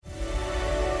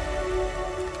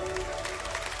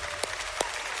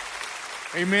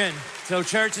Amen. So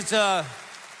church, it's I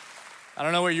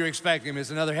don't know what you're expecting. It's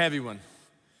another heavy one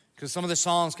because some of the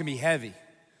songs can be heavy.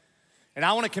 And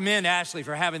I want to commend Ashley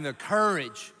for having the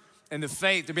courage and the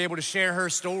faith to be able to share her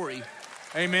story.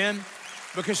 Amen.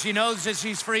 Because she knows that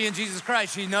she's free in Jesus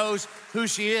Christ. She knows who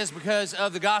she is because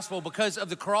of the gospel, because of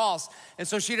the cross. And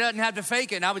so she doesn't have to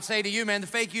fake it. And I would say to you, man, the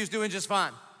fake you's doing just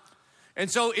fine.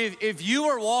 And so if you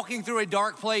are walking through a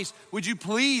dark place, would you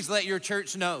please let your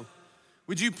church know?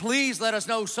 Would you please let us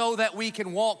know so that we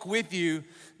can walk with you?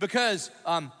 Because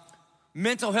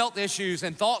mental health issues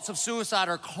and thoughts of suicide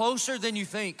are closer than you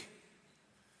think.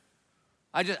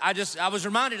 I was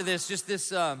reminded of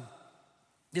this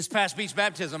past beach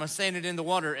baptism. I was standing in the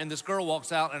water and this girl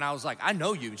walks out and I was like, I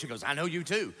know you. And she goes, I know you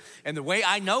too. And the way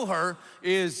I know her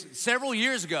is several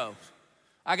years ago,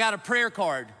 I got a prayer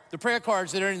card. The prayer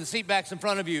cards that are in the seat backs in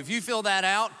front of you. If you fill that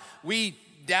out, we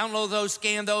download those,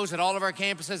 scan those at all of our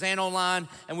campuses and online,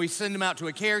 and we send them out to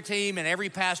a care team, and every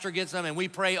pastor gets them, and we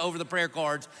pray over the prayer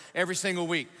cards every single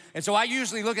week. And so I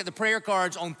usually look at the prayer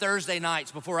cards on Thursday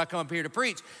nights before I come up here to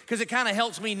preach, because it kind of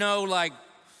helps me know, like,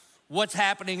 what's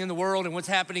happening in the world and what's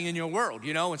happening in your world,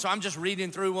 you know? And so I'm just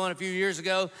reading through one a few years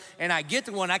ago, and I get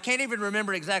to one. I can't even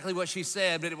remember exactly what she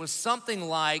said, but it was something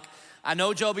like, I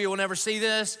know Joby will never see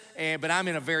this, but I'm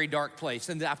in a very dark place.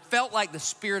 And I felt like the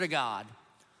Spirit of God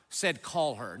said,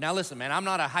 call her. Now listen, man, I'm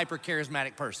not a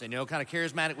hyper-charismatic person, you know, kind of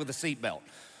charismatic with a seatbelt,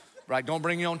 right? Don't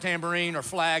bring your own tambourine or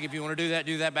flag. If you want to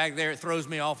do that back there. It throws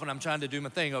me off when I'm trying to do my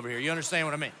thing over here. You understand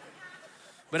what I mean?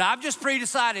 But I've just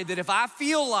pre-decided that if I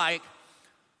feel like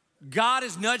God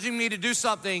is nudging me to do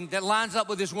something that lines up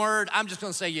with His word, I'm just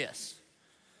gonna say yes.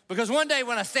 Because one day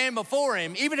when I stand before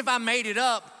Him, even if I made it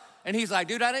up and He's like,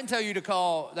 dude, I didn't tell you to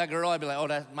call that girl, I'd be like, oh,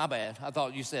 that's my bad. I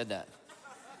thought you said that.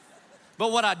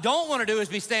 But what I don't want to do is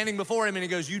be standing before Him and He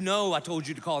goes, you know I told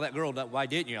you to call that girl. Why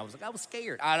didn't you? I was like, I was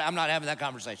scared. I'm not having that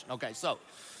conversation. Okay, so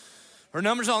her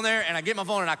number's on there, and I get my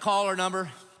phone and I call her number,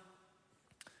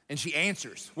 and she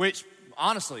answers, which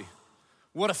honestly,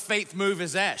 what a faith move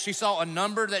is that? She saw a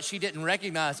number that she didn't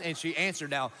recognize, and she answered.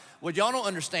 Now, what y'all don't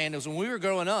understand is when we were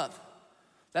growing up,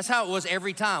 that's how it was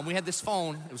every time. We had this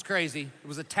phone. It was crazy. It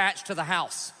was attached to the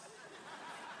house.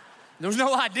 There was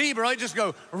no ID, bro. It'd just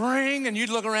go ring, and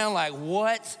you'd look around like,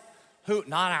 what? Who?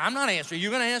 Nah, I'm not answering. You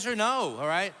gonna answer? No, all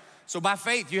right? So by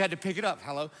faith, you had to pick it up.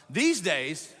 Hello? These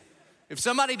days, if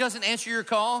somebody doesn't answer your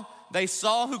call, they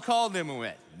saw who called them and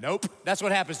went, nope. That's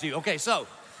what happens to you. Okay, so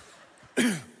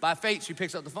by faith, she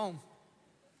picks up the phone.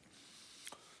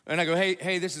 And I go,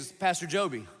 hey, this is Pastor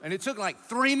Joby. And it took like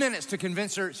 3 minutes to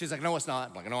convince her. She's like, no, it's not.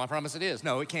 I'm like, no, I promise it is.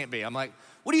 No, it can't be. I'm like,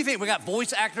 what do you think? We got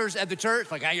voice actors at the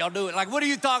church? Like, how y'all do it? Like, what are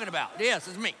you talking about? Yes,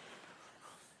 it's me.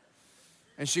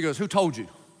 And she goes, who told you?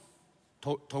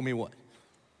 Told me what?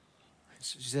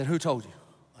 She said, who told you?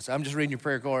 I said, I'm just reading your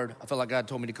prayer card. I felt like God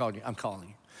told me to call you. I'm calling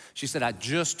you. She said, I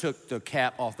just took the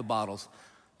cap off the bottles.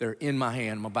 They're in my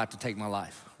hand. I'm about to take my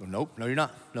life. I go, nope, no, you're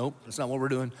not. Nope, that's not what we're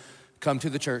doing. Come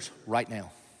to the church right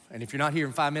now. And if you're not here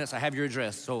in 5 minutes, I have your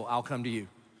address, so I'll come to you.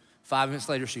 5 minutes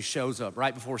later, she shows up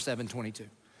right before 7:22.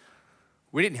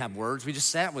 We didn't have words. We just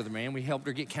sat with her, man. We helped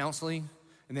her get counseling.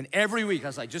 And then every week, I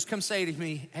was like, just come say to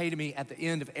me, hey to me at the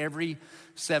end of every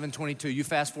 7:22. You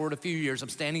fast forward a few years, I'm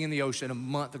standing in the ocean a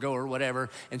month ago or whatever,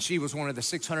 and she was one of the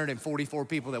 644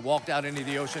 people that walked out into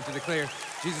the ocean to declare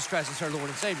Jesus Christ is her Lord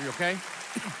and Savior, okay?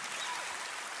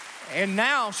 And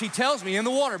now she tells me in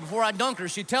the water, before I dunk her,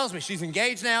 she tells me she's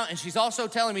engaged now, and she's also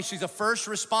telling me she's a first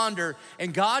responder,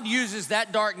 and God uses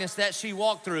that darkness that she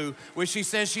walked through, which she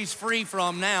says she's free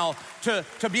from now, to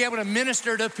be able to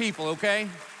minister to people, okay?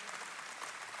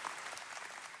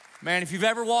 Man, if you've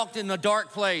ever walked in a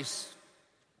dark place,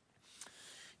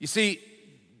 you see,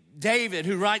 David,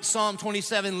 who writes Psalm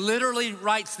 27, literally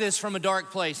writes this from a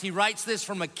dark place. He writes this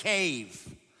from a cave.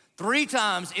 3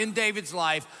 times in David's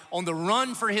life, on the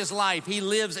run for his life, he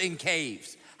lives in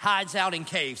caves, hides out in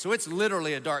caves. So it's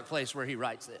literally a dark place where he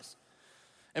writes this.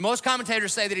 And most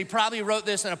commentators say that he probably wrote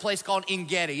this in a place called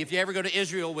En-Gedi. If you ever go to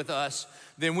Israel with us,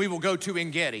 then we will go to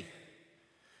En-Gedi.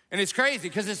 And it's crazy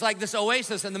because it's like this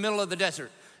oasis in the middle of the desert.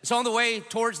 It's on the way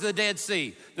towards the Dead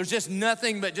Sea. There's just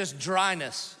nothing but just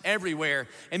dryness everywhere.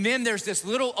 And then there's this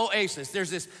little oasis.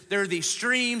 There are these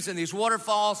streams and these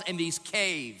waterfalls and these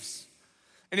caves.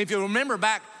 And if you remember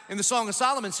back in the Song of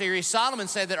Solomon series, Solomon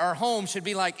said that our home should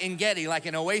be like En-Gedi, like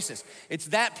an oasis. It's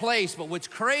that place, but what's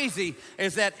crazy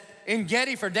is that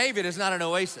En-Gedi for David is not an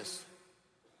oasis.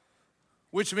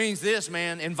 Which means this,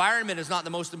 man, environment is not the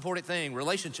most important thing,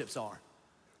 relationships are.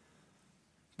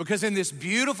 Because in this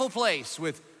beautiful place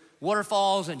with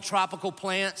waterfalls and tropical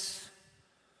plants,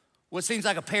 What seems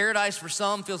like a paradise for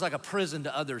some feels like a prison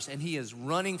to others, and he is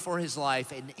running for his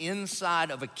life, and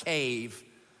inside of a cave,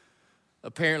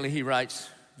 apparently he writes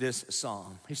this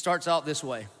song. He starts out this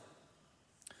way.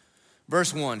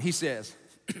 Verse 1, he says,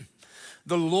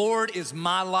 "The Lord is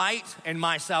my light and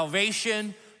my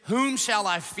salvation. Whom shall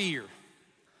I fear?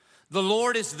 The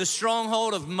Lord is the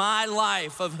stronghold of my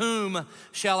life. Of whom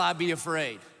shall I be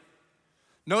afraid?"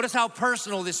 Notice how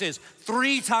personal this is.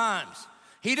 3 times.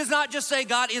 He does not just say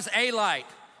God is a light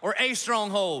or a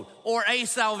stronghold or a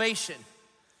salvation,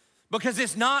 because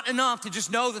it's not enough to just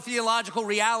know the theological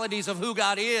realities of who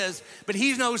God is, but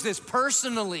he knows this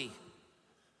personally.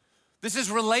 This is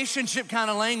relationship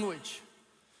kind of language.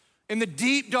 In the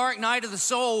deep, dark night of the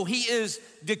soul, he is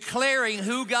declaring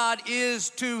who God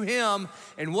is to him,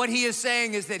 and what he is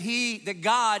saying is that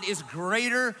God is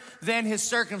greater than his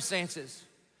circumstances.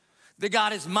 That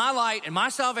God is my light and my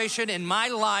salvation and my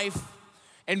life,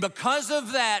 and because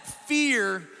of that,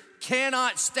 fear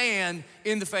cannot stand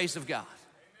in the face of God.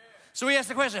 So he asks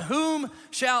the question, whom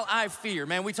shall I fear?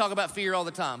 Man, we talk about fear all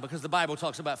the time because the Bible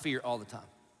talks about fear all the time.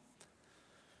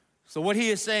 So what he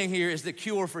is saying here is the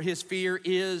cure for his fear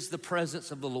is the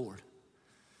presence of the Lord.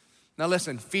 Now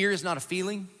listen, fear is not a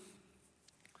feeling.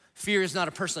 Fear is not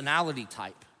a personality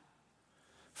type.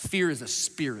 Fear is a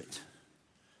spirit.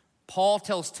 Paul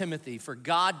tells Timothy, "For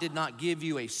God did not give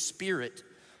you a spirit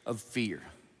of fear,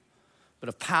 but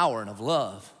of power and of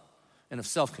love and of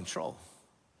self-control."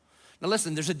 Now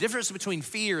listen, there's a difference between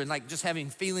fear and like just having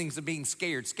feelings of being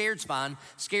scared. Scared's fine,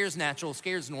 scared's natural,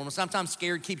 scared's normal. Sometimes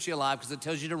scared keeps you alive because it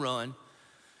tells you to run.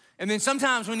 And then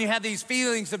sometimes when you have these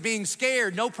feelings of being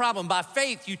scared, no problem. By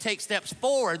faith, you take steps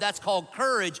forward. That's called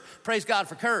courage. Praise God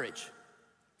for courage.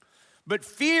 But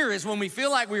fear is when we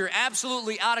feel like we are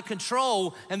absolutely out of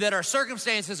control and that our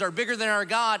circumstances are bigger than our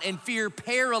God, and fear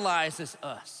paralyzes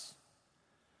us.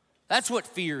 That's what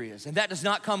fear is, and that does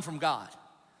not come from God.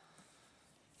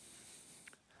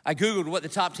 I Googled what the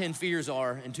top 10 fears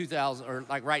are in 2000, or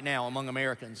like right now among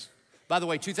Americans. By the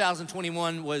way,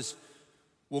 2021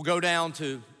 will go down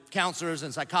to counselors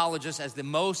and psychologists as the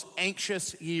most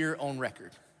anxious year on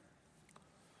record.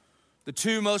 The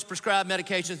 2 most prescribed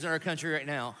medications in our country right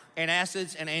now,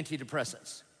 antacids and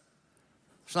antidepressants.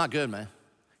 It's not good, man.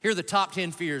 Here are the top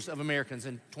 10 fears of Americans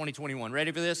in 2021.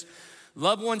 Ready for this?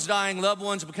 Loved ones dying, loved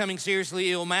ones becoming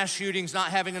seriously ill, mass shootings, not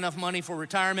having enough money for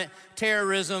retirement,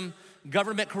 terrorism,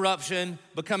 government corruption,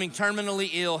 becoming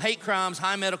terminally ill, hate crimes,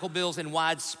 high medical bills, and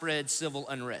widespread civil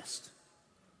unrest.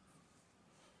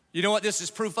 You know what this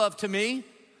is proof of to me?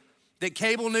 That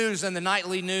cable news and the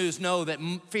nightly news know that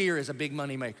fear is a big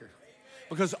money maker.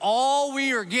 Because all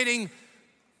we are getting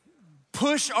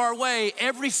pushed our way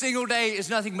every single day is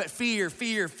nothing but fear,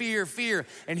 fear, fear, fear.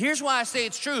 And here's why I say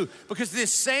it's true. Because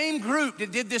this same group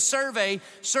that did this survey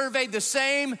surveyed the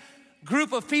same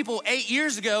group of people 8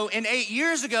 years ago. And 8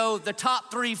 years ago, the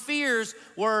top 3 fears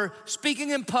were speaking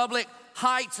in public,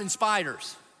 heights, and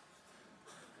spiders.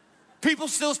 People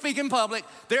still speak in public,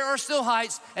 there are still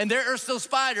heights, and there are still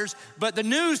spiders, but the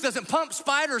news doesn't pump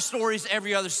spider stories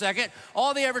every other second.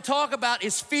 All they ever talk about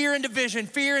is fear and division,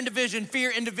 fear and division,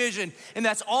 fear and division. And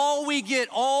that's all we get,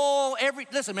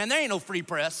 listen, man, there ain't no free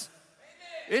press.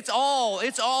 It's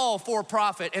all for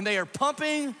profit, and they are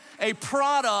pumping a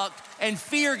product, and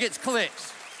fear gets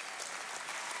clicks.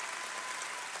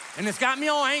 And it's got me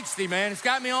all angsty, man. It's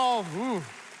got me all, ooh.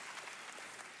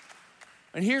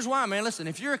 And here's why, man. Listen,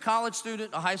 if you're a college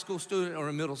student, a high school student, or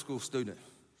a middle school student,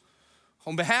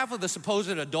 on behalf of the supposed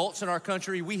adults in our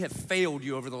country, we have failed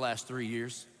you over the last 3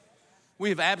 years. We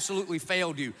have absolutely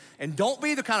failed you. And don't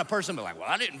be the kind of person be like, well,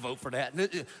 I didn't vote for that.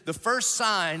 The first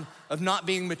sign of not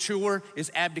being mature is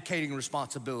abdicating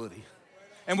responsibility.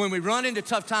 And when we run into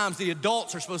tough times, the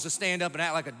adults are supposed to stand up and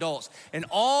act like adults. And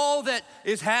all that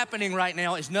is happening right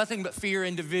now is nothing but fear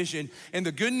and division. And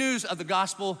the good news of the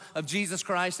gospel of Jesus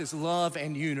Christ is love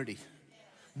and unity.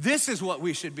 This is what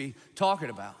we should be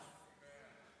talking about.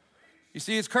 You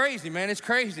see, it's crazy, man, it's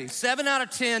crazy. 7 out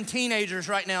of 10 teenagers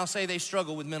right now say they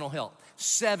struggle with mental health.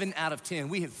 7 out of 10.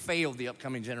 We have failed the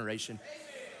upcoming generation.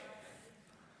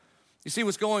 You see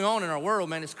what's going on in our world,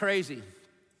 man, it's crazy.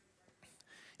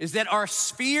 Is that our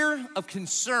sphere of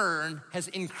concern has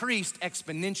increased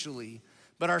exponentially,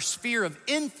 but our sphere of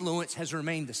influence has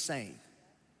remained the same.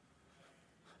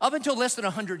 Up until less than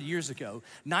 100 years ago,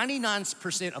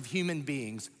 99% of human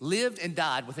beings lived and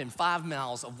died within 5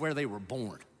 miles of where they were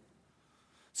born.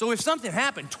 So if something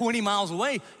happened 20 miles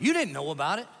away, you didn't know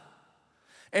about it.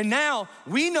 And now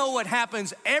we know what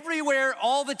happens everywhere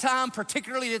all the time,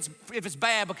 particularly if it's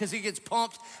bad, because it gets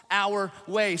pumped our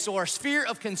way. So our sphere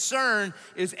of concern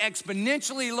is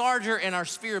exponentially larger and our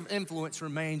sphere of influence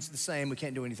remains the same. We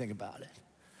can't do anything about it.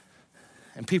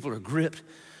 And people are gripped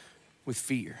with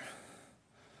fear.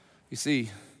 You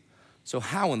see, so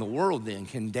how in the world then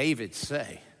can David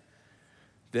say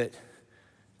that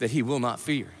he will not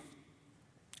fear?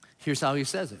 Here's how he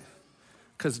says it.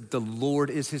 Because the Lord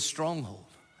is his stronghold.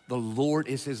 The Lord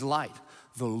is his light.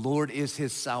 The Lord is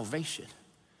his salvation.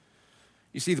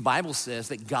 You see, the Bible says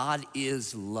that God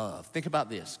is love. Think about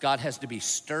this. God has to be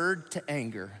stirred to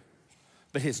anger,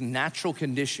 but his natural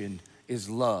condition is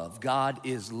love. God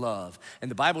is love. And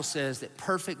the Bible says that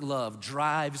perfect love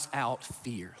drives out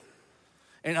fear.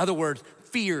 In other words,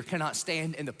 fear cannot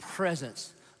stand in the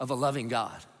presence of a loving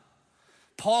God.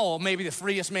 Paul, maybe the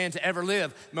freest man to ever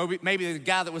live, maybe the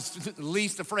guy that was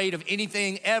least afraid of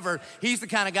anything ever, he's the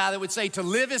kind of guy that would say to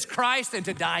live is Christ and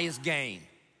to die is gain.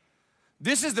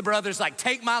 This is the brothers like,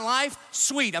 take my life,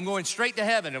 sweet, I'm going straight to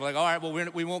heaven. They're like, all right, well,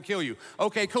 we won't kill you.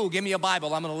 Okay, cool, give me a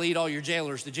Bible, I'm gonna lead all your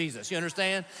jailers to Jesus, you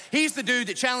understand? He's the dude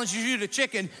that challenges you to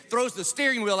chicken, throws the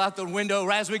steering wheel out the window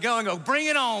as we go and go, bring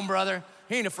it on, brother.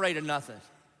 He ain't afraid of nothing.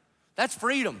 That's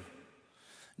freedom.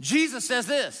 Jesus says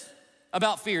this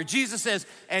about fear. Jesus says,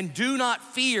 and do not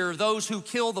fear those who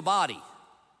kill the body.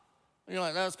 You're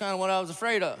like, that's kind of what I was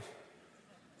afraid of.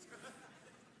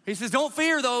 He says, don't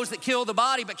fear those that kill the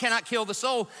body but cannot kill the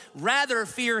soul. Rather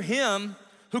fear him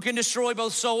who can destroy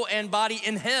both soul and body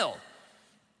in hell.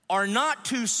 Are not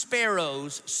 2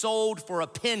 sparrows sold for a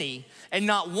penny, and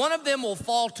not one of them will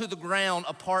fall to the ground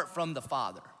apart from the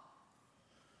Father?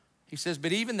 He says,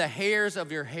 but even the hairs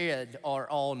of your head are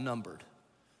all numbered.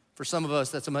 For some of us,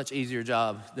 that's a much easier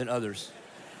job than others.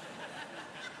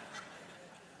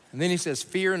 And then he says,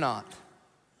 fear not.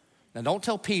 Now don't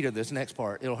tell Peter this next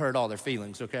part. It'll hurt all their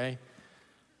feelings, okay?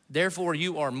 Therefore,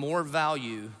 you are more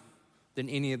value than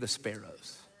any of the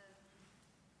sparrows.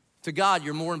 To God,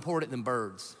 you're more important than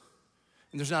birds.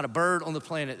 And there's not a bird on the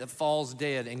planet that falls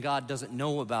dead and God doesn't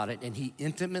know about it, and he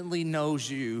intimately knows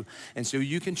you, and so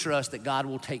you can trust that God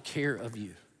will take care of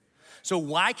you. So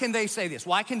why can they say this?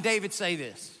 Why can David say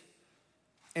this?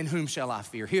 And whom shall I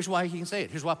fear? Here's why he can say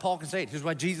it. Here's why Paul can say it. Here's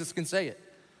why Jesus can say it.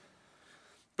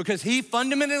 Because he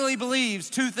fundamentally believes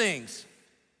 2 things.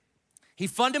 He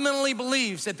fundamentally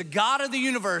believes that the God of the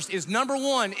universe is number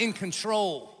 1, in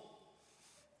control.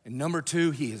 And number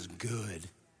 2, he is good.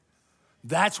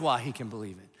 That's why he can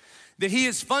believe it. That he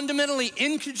is fundamentally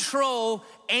in control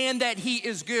and that he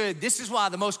is good. This is why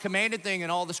the most commanded thing in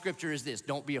all the scripture is this: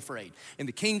 don't be afraid. In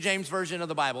the King James Version of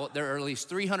the Bible, there are at least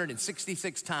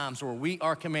 366 times where we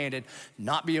are commanded,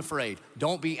 not be afraid,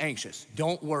 don't be anxious,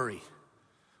 don't worry.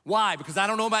 Why? Because I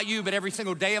don't know about you, but every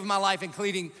single day of my life,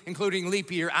 including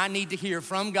leap year, I need to hear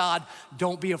from God,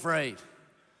 don't be afraid.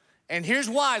 And here's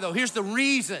why though, here's the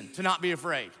reason to not be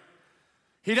afraid.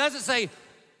 He doesn't say,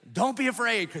 don't be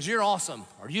afraid because you're awesome,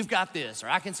 or you've got this, or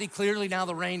I can see clearly now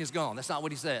the rain is gone. That's not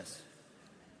what he says.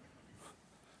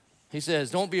 He says,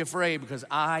 don't be afraid because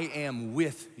I am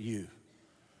with you.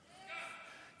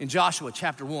 In Joshua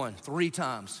chapter 1, 3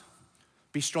 times,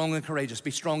 be strong and courageous, be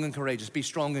strong and courageous, be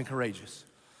strong and courageous.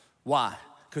 Why?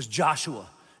 Because Joshua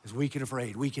is weak and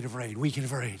afraid, weak and afraid, weak and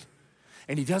afraid.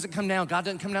 And he doesn't come down, God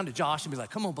doesn't come down to Josh and be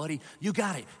like, come on, buddy, you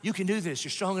got it. You can do this.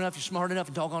 You're strong enough, you're smart enough,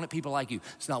 and doggone it, people like you.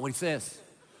 It's not what he says.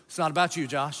 It's not about you,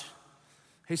 Josh.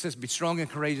 He says, be strong and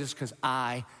courageous because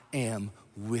I am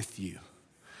with you.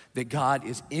 That God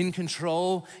is in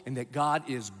control and that God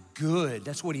is good.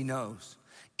 That's what he knows.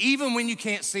 Even when you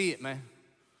can't see it, man.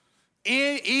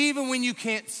 Even when you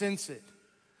can't sense it.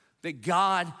 That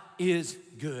God is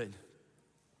good.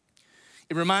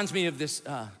 It reminds me of this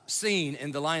scene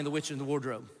in The Lion, the Witch, and the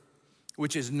Wardrobe,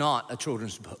 which is not a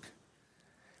children's book,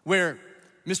 where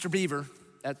Mr. Beaver,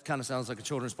 that kind of sounds like a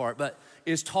children's part, but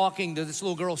is talking to this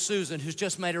little girl, Susan, who's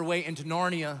just made her way into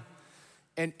Narnia.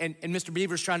 And Mr.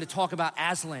 Beaver's trying to talk about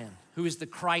Aslan, who is the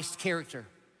Christ character.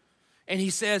 And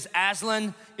he says,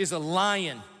 Aslan is a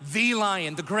lion,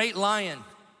 the great lion.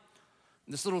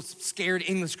 And this little scared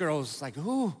English girl is like,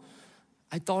 ooh,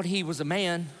 I thought he was a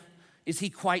man. Is he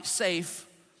quite safe?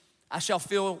 I shall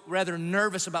feel rather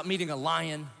nervous about meeting a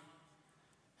lion.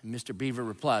 And Mr. Beaver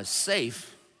replies,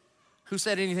 safe? Who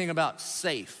said anything about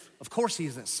safe? Of course he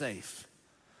isn't safe,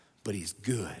 but he's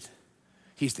good.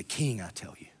 He's the king, I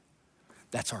tell you.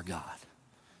 That's our God.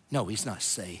 No, he's not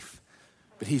safe,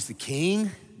 but he's the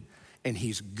king and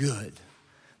he's good.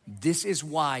 This is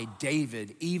why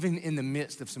David, even in the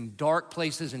midst of some dark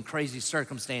places and crazy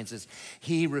circumstances,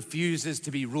 he refuses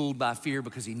to be ruled by fear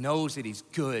because he knows that he's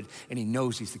good and he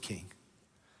knows he's the king.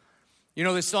 You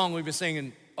know this song we've been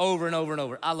singing over and over and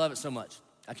over. I love it so much.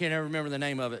 I can't ever remember the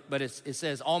name of it, but it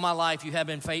says, all my life you have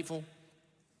been faithful,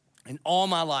 and all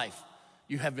my life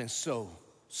you have been so,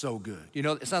 so good. You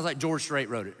know, it sounds like George Strait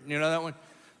wrote it. You know that one?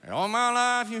 All my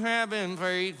life you have been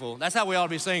faithful. That's how we ought to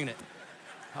be singing it.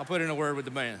 I'll put in a word with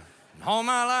the band. All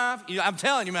my life, I'm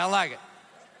telling you, man, I like it.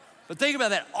 But think about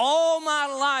that. All my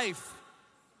life,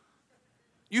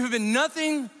 you have been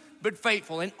nothing but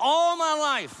faithful. In all my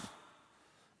life,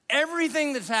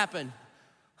 everything that's happened,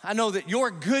 I know that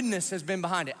your goodness has been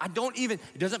behind it.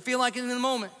 It doesn't feel like it in the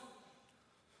moment.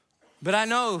 But I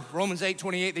know, Romans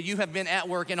 8:28, that you have been at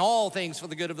work in all things for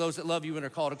the good of those that love you and are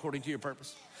called according to your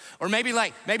purpose. Or maybe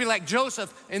like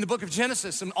Joseph in the book of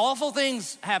Genesis, some awful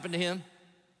things happened to him.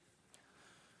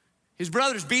 His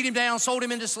brothers beat him down, sold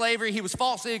him into slavery. He was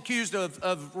falsely accused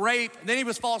of rape. Then he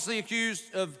was falsely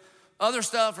accused of other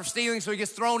stuff, or stealing, so he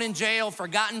gets thrown in jail,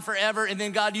 forgotten forever, and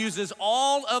then God uses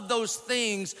all of those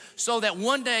things so that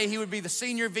one day he would be the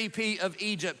senior VP of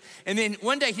Egypt. And then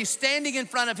one day he's standing in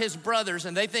front of his brothers,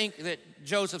 and they think that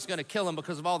Joseph's gonna kill him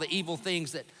because of all the evil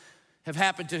things that have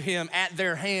happened to him at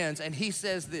their hands. And he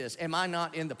says this, am I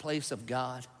not in the place of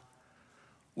God?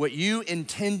 What you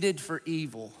intended for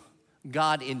evil,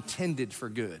 God intended for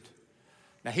good.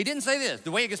 Now, he didn't say this. The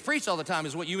way it gets preached all the time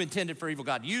is what you intended for evil,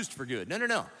 God used for good.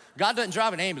 No. God doesn't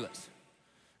drive an ambulance.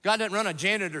 God doesn't run a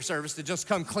janitor service to just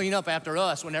come clean up after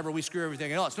us whenever we screw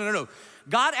everything else. No.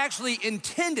 God actually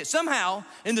intended, somehow,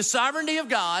 in the sovereignty of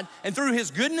God and through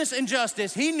his goodness and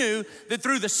justice, he knew that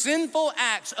through the sinful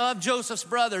acts of Joseph's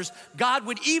brothers, God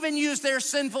would even use their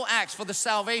sinful acts for the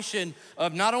salvation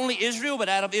of not only Israel, but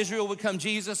out of Israel would come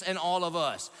Jesus and all of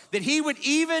us. That he would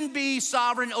even be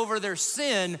sovereign over their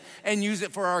sin and use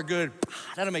it for our good.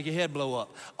 That'll make your head blow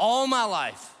up. All my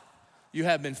life, you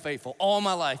have been faithful. All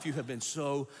my life, you have been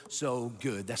so, so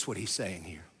good. That's what he's saying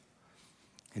here.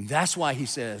 And that's why he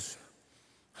says,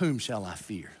 whom shall I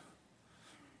fear?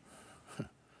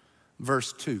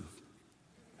 Verse 2.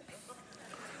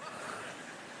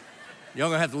 Y'all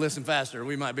gonna have to listen faster.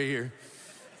 We might be here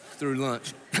through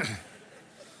lunch.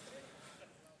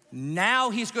 Now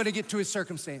he's gonna get to his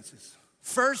circumstances.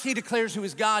 First, he declares who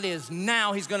his God is.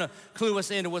 Now he's gonna clue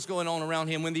us into what's going on around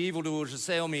him. When the evildoers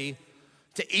assail me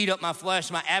to eat up my flesh,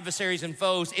 my adversaries and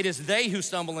foes, it is they who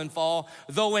stumble and fall,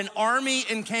 though an army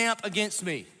encamp against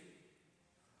me.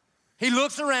 He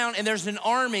looks around and there's an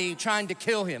army trying to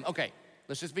kill him. Okay,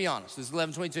 let's just be honest. This is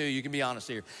 11:22, you can be honest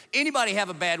here. Anybody have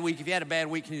a bad week? If you had a bad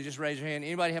week, can you just raise your hand?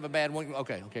 Anybody have a bad week?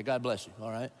 Okay, God bless you,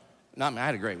 all right? Not me, I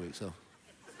had a great week, so.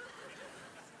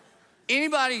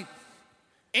 Anybody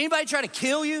try to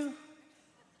kill you?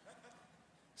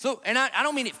 So, and I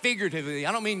don't mean it figuratively.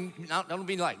 I don't mean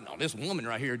like, no, this woman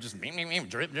right here just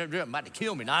drip, about to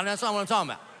kill me. No, that's not what I'm talking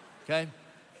about, okay?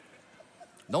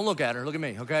 Don't look at her, look at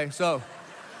me, okay? So,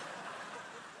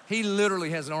 he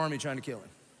literally has an army trying to kill him.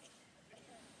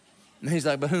 And he's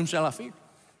like, but whom shall I fear?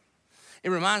 It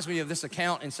reminds me of this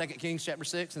account in 2 Kings chapter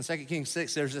 6. In 2 Kings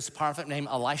 6, there's this prophet named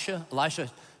Elisha. Elisha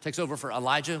takes over for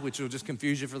Elijah, which will just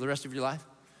confuse you for the rest of your life.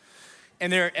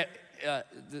 And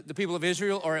the people of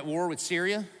Israel are at war with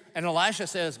Syria. And Elisha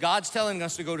says, God's telling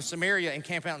us to go to Samaria and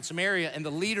camp out in Samaria. And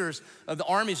the leaders of the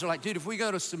armies are like, dude, if we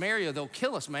go to Samaria, they'll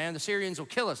kill us, man. The Syrians will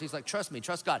kill us. He's like, trust me,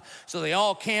 trust God. So they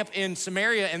all camp in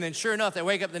Samaria. And then sure enough, they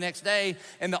wake up the next day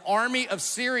and the army of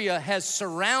Syria has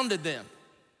surrounded them.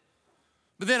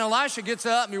 But then Elisha gets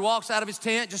up and he walks out of his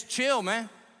tent, just chill, man.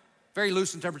 Very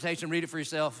loose interpretation, read it for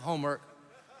yourself, homework.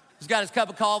 He's got his cup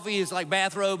of coffee, his like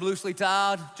bathrobe loosely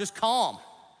tied, just calm.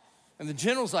 And the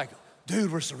general's like,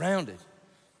 dude, we're surrounded.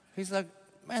 He's like,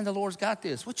 man, the Lord's got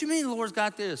this. What you mean the Lord's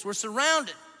got this? We're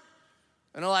surrounded.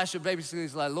 And Elisha basically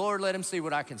is like, Lord, let him see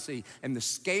what I can see. And the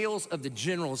scales of the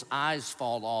general's eyes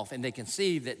fall off, and they can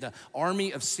see that the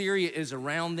army of Syria is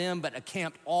around them, but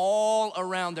encamped all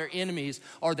around their enemies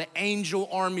are the angel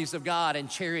armies of God and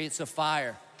chariots of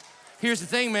fire. Here's the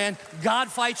thing, man, God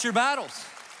fights your battles.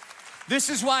 This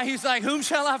is why he's like, whom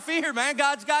shall I fear, man?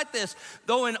 God's got this.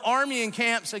 Though an army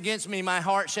encamps against me, my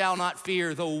heart shall not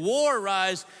fear. Though war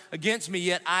rise against me,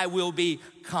 yet I will be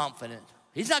confident.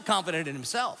 He's not confident in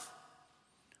himself.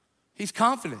 He's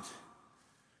confident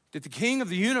that the King of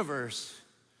the universe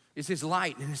is his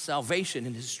light and his salvation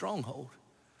and his stronghold.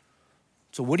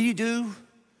 So what do you do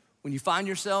when you find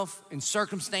yourself in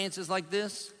circumstances like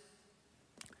this?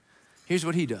 Here's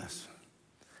what he does.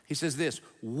 He says this,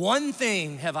 one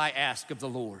thing have I asked of the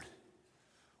Lord.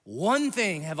 One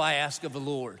thing have I asked of the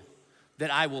Lord that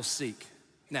I will seek.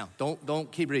 Now, don't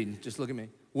keep reading, just look at me.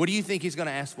 What do you think he's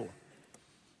gonna ask for?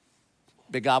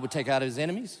 That God would take out his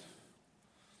enemies?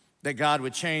 That God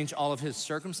would change all of his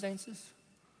circumstances?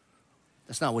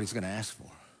 That's not what he's gonna ask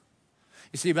for.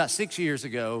 You see, about 6 years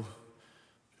ago,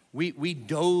 we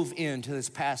dove into this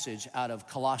passage out of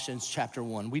Colossians chapter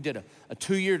 1. We did a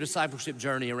 2-year discipleship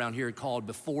journey around here called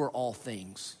Before All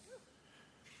Things.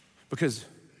 Because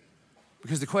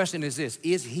the question is this: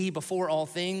 is he before all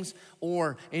things,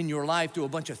 or in your life do a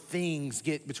bunch of things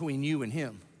get between you and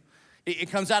him?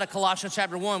 It comes out of Colossians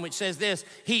chapter 1, which says this: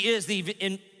 He is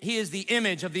the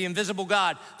image of the invisible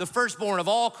God, the firstborn of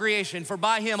all creation. For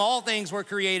by him all things were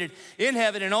created in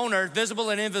heaven and on earth,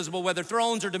 visible and invisible, whether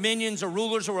thrones or dominions or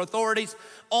rulers or authorities.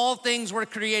 All things were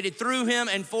created through him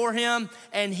and for him,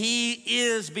 and he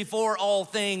is before all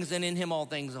things, and in him all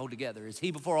things hold together. Is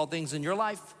he before all things in your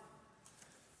life?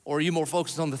 Or are you more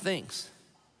focused on the things?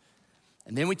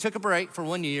 And then we took a break for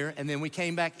 1 year, and then we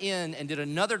came back in and did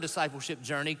another discipleship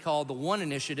journey called the One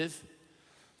Initiative.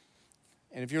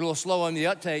 And if you're a little slow on the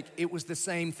uptake, it was the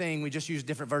same thing. We just used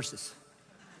different verses.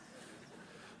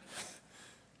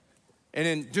 And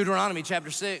in Deuteronomy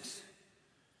chapter 6,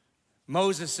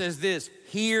 Moses says this: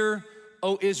 Hear,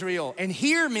 O Israel. And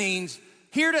hear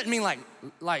doesn't mean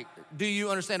like, do you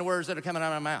understand the words that are coming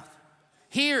out of my mouth?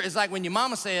 Hear is like when your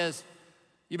mama says,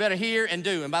 you better hear and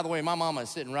do. And by the way, my mama is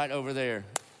sitting right over there.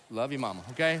 Love you, mama,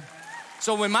 okay?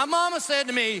 So when my mama said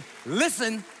to me,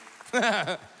 listen,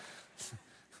 that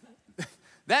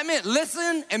meant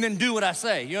listen and then do what I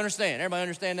say. You understand? Everybody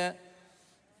understand that?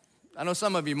 I know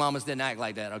some of you mamas didn't act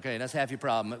like that, okay? That's half your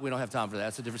problem. We don't have time for that.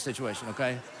 That's a different situation,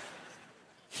 okay?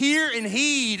 Hear and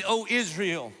heed, O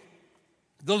Israel.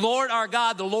 The Lord our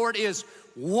God, the Lord is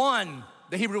one.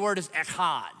 The Hebrew word is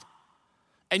echad.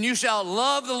 And you shall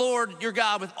love the Lord your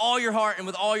God with all your heart and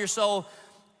with all your soul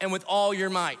and with all your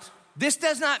might. This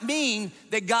does not mean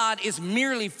that God is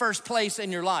merely first place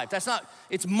in your life.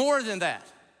 It's more than that.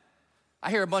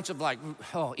 I hear a bunch of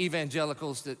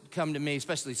evangelicals that come to me,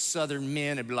 especially Southern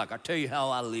men, and be like, I'll tell you how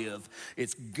I live.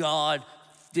 It's God,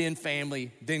 then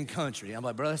family, then country. I'm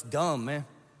like, bro, that's dumb, man.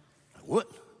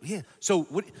 What? Yeah. So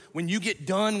when you get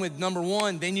done with number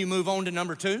one, then you move on to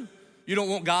number two? You don't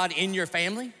want God in your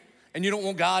family? And you don't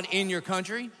want God in your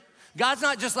country? God's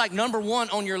not just like number one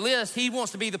on your list. He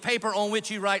wants to be the paper on which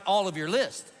you write all of your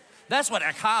list. That's what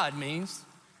echad means.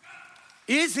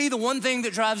 Is he the one thing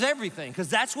that drives everything? Because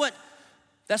that's what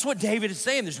David is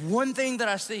saying. There's one thing that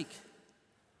I seek.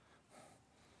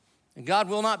 And God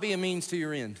will not be a means to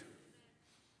your end.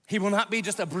 He will not be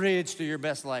just a bridge to your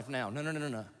best life now.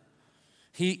 No.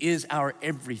 He is our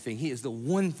everything. He is the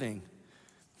one thing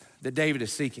that David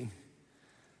is seeking.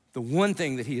 The one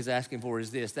thing that he is asking for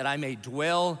is this: that I may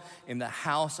dwell in the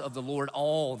house of the Lord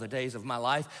all the days of my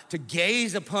life, to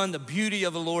gaze upon the beauty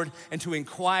of the Lord and to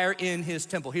inquire in his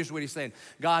temple. Here's what he's saying: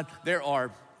 God, there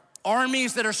are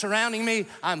armies that are surrounding me.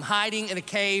 I'm hiding in a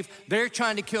cave. They're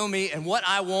trying to kill me, and what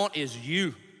I want is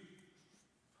you.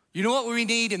 You know what we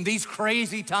need in these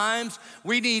crazy times?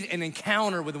 We need an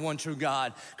encounter with the one true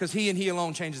God, because he and he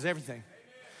alone changes everything.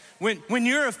 When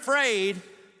you're afraid,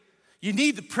 you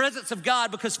need the presence of God,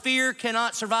 because fear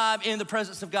cannot survive in the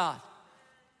presence of God.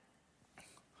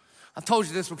 I've told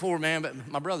you this before, man, but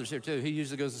my brother's here too. He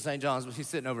usually goes to St. John's, but he's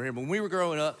sitting over here. But when we were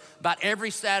growing up, about every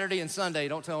Saturday and Sunday,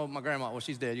 don't tell my grandma, well,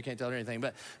 she's dead, you can't tell her anything,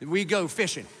 but we go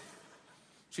fishing.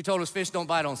 She told us fish don't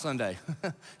bite on Sunday.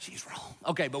 She's wrong.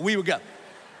 Okay, but we would go.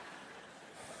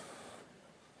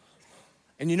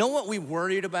 And you know what we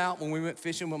worried about when we went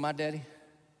fishing with my daddy?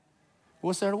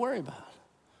 What's there to worry about?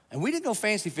 And we didn't go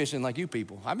fancy fishing like you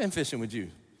people. I've been fishing with you.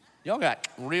 Y'all got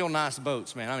real nice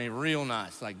boats, man. I mean, real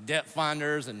nice, like depth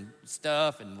finders and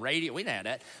stuff and radio. We didn't have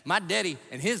that. My daddy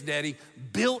and his daddy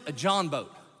built a John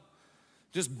boat.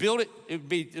 Just built it.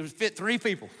 It would fit 3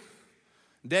 people.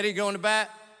 Daddy would go in the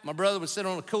back. My brother would sit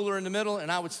on a cooler in the middle,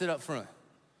 and I would sit up front.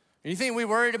 And you think we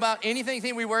worried about anything? You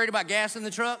think we worried about gas in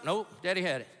the truck? Nope, Daddy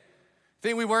had it.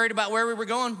 Think we worried about where we were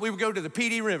going? We would go to the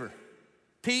PD River.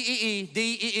 P-E-E-D-E-E-P-D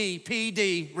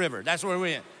River. That's where we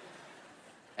went.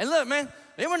 And look, man,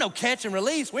 there were no catch and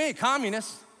release. We ain't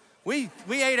communists. We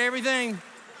ate everything.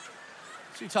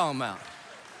 What you talking about?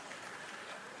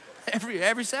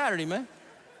 Every Saturday, man.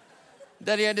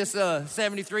 Daddy had this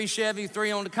 73 Chevy, 3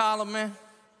 on the column, man.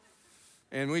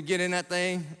 And we'd get in that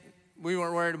thing. We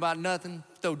weren't worried about nothing.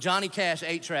 Throw Johnny Cash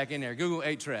 8-track in there. Google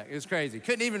 8-track. It was crazy.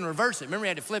 Couldn't even reverse it. Remember, you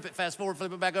had to flip it, fast forward,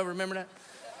 flip it back over. Remember that?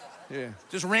 Yeah.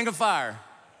 Just Ring of Fire.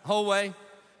 Whole way.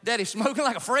 Daddy smoking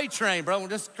like a freight train, bro.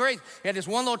 Just crazy. He had this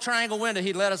one little triangle window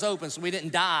he'd let us open so we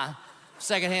didn't die.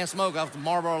 Secondhand smoke off the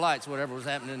Marlboro Lights, whatever was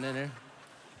happening in there.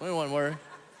 We wasn't worried.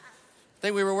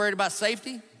 Think we were worried about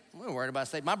safety? We weren't worried about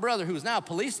safety. My brother, who was now a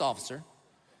police officer,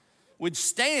 would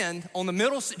stand on the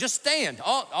middle seat, just stand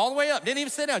all the way up. Didn't even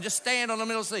sit down, just stand on the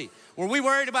middle seat. Were we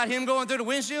worried about him going through the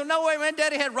windshield? No way, man.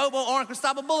 Daddy had robo-arm, could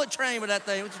stop a bullet train with that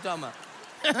thing. What you talking about?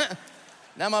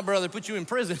 Now my brother put you in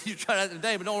prison. You tried that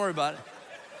today, but don't worry about it.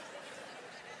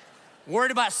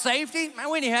 Worried about safety? Man,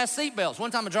 we didn't have seat belts.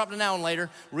 One time I dropped it an hour later.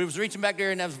 We was reaching back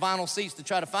there and there was vinyl seats to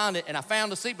try to find it, and I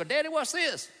found the seat, but Daddy, what's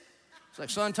this? It's like,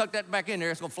 son, tuck that back in there.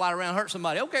 It's gonna fly around and hurt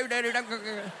somebody. Okay, Daddy.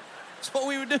 That's what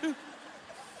we would do.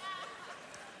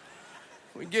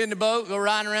 We'd get in the boat, go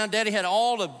riding around. Daddy had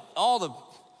all the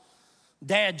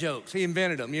dad jokes. He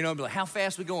invented them, you know, be like, how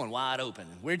fast we going? Wide open.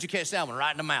 Where'd you catch that one?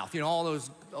 Right in the mouth. You know, all those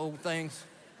old things.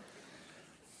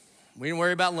 We didn't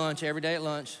worry about lunch. Every day at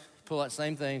lunch, pull out the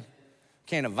same thing.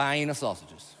 Can of Vienna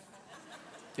sausages.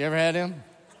 You ever had them?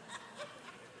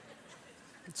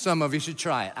 Some of you should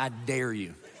try it. I dare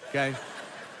you, okay?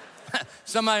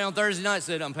 Somebody on Thursday night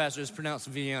said, Pastor, it's pronounced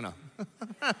Vienna.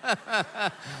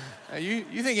 you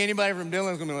think anybody from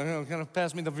Dillon's gonna be like, oh, can I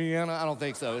pass me the Vienna? I don't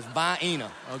think so. It's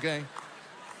Vienna, okay?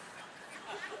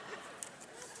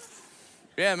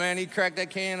 Yeah, man, he'd crack that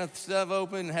can of stuff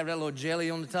open and have that little jelly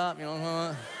on the top, you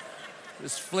know?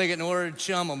 Just flick it in order to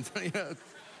chum them.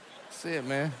 That's it,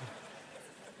 man.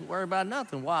 Don't worry about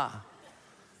nothing. Why?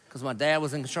 Because my dad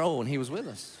was in control and he was with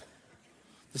us.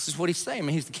 This is what he's saying. I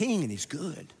mean, he's the king and he's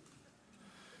good.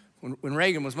 When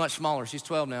Reagan was much smaller, she's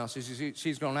 12 now, so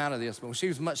she's grown out of this, but when she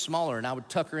was much smaller and I would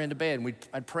tuck her into bed and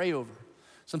I'd pray over her.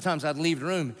 Sometimes I'd leave the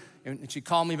room and she'd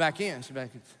call me back in. She'd be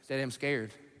like, Daddy, I'm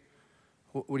scared.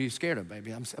 What are you scared of,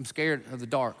 baby? I'm scared of the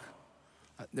dark.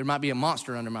 There might be a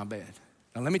monster under my bed.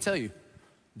 Now, let me tell you,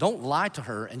 don't lie to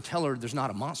her and tell her there's not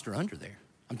a monster under there.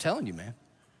 I'm telling you, man,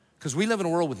 because we live in a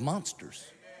world with monsters.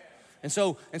 And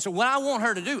so what I want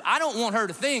her to do, I don't want her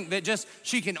to think that just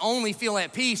she can only feel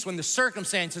at peace when the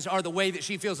circumstances are the way that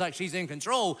she feels like she's in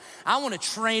control. I want to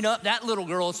train up that little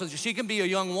girl so that she can be a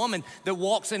young woman that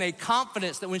walks in a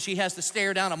confidence that when she has to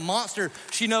stare down a monster,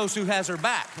 she knows who has her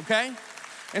back, okay?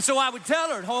 And so I would tell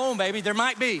her, hold on, baby, there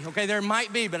might be,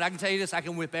 but I can tell you this, I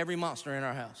can whip every monster in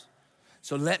our house.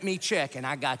 So let me check, and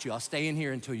I got you. I'll stay in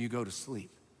here until you go to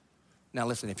sleep. Now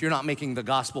listen, if you're not making the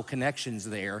gospel connections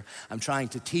there, I'm trying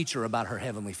to teach her about her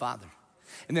heavenly Father.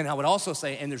 And then I would also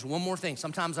say, and there's one more thing,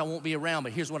 sometimes I won't be around,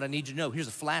 but here's what I need you to know. Here's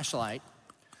a flashlight.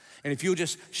 And if you'll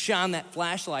just shine that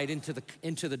flashlight into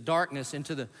the darkness,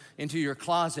 into your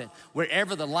closet,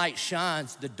 wherever the light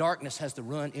shines, the darkness has to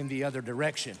run in the other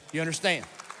direction. You understand?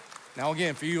 Now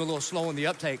again, for you a little slow in the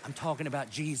uptake, I'm talking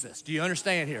about Jesus. Do you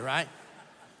understand here, right?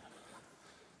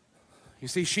 You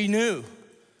see, she knew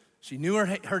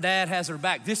her dad has her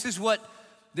back. This is what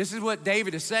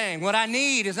David is saying. What I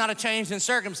need is not a change in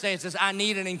circumstances. I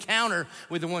need an encounter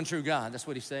with the one true God. That's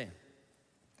what he's saying.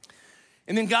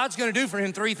 And then God's gonna do for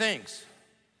him three things.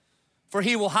 For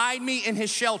he will hide me in his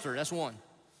shelter, that's one,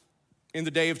 in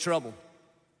the day of trouble.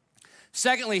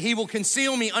 Secondly, he will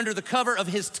conceal me under the cover of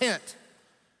his tent.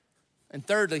 And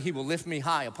thirdly, he will lift me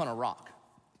high upon a rock.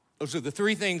 Those are the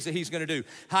three things that he's gonna do.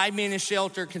 Hide me in his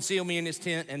shelter, conceal me in his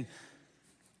tent, and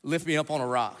lift me up on a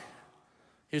rock.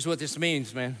 Here's what this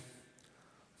means, man.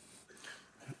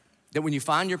 That when you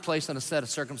find your place in a set of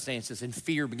circumstances and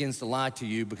fear begins to lie to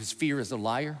you because fear is a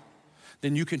liar,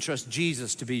 then you can trust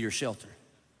Jesus to be your shelter.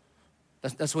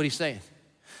 That's what he's saying.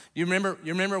 You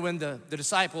remember when the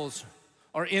disciples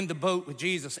are in the boat with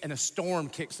Jesus and a storm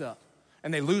kicks up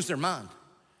and they lose their mind.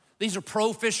 These are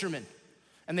pro fishermen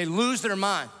and they lose their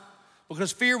mind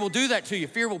because fear will do that to you.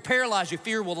 Fear will paralyze you.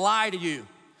 Fear will lie to you.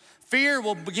 Fear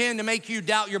will begin to make you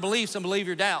doubt your beliefs and believe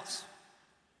your doubts.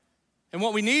 And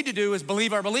what we need to do is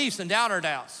believe our beliefs and doubt our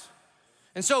doubts.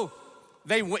 And so,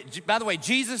 by the way,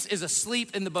 Jesus is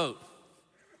asleep in the boat,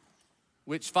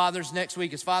 which next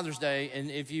week is Father's Day.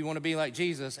 And if you want to be like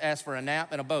Jesus, ask for a nap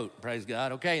and a boat, praise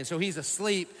God, okay? And so he's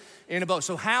asleep in a boat.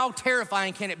 So how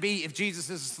terrifying can it be if Jesus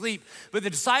is asleep? But the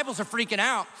disciples are freaking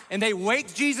out and they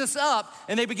wake Jesus up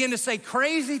and they begin to say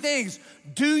crazy things.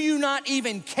 Do you not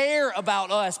even care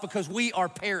about us because we are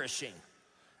perishing?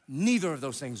 Neither of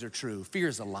those things are true. Fear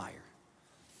is a liar.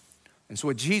 And so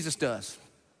what Jesus does,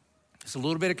 it's a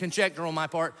little bit of conjecture on my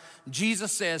part.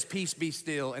 Jesus says, peace be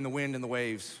still, and the wind and the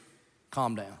waves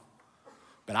calm down.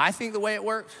 But I think the way it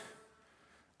works,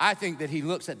 I think that he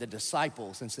looks at the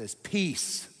disciples and says,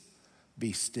 peace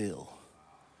be still,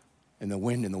 and the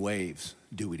wind and the waves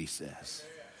do what he says.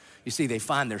 You see, they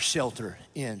find their shelter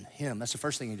in him. That's the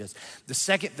first thing he does. The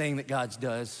second thing that God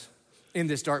does in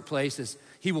this dark place is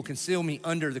he will conceal me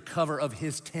under the cover of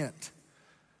his tent.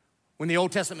 When the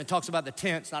Old Testament talks about the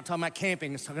tent, it's not talking about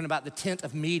camping, it's talking about the tent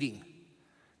of meeting.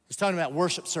 It's talking about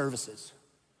worship services.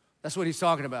 That's what he's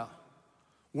talking about,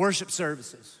 worship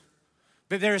services.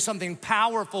 But there is something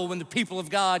powerful when the people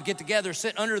of God get together,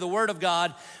 sit under the word of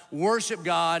God, worship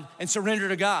God, and surrender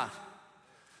to God.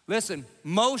 Listen,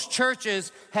 most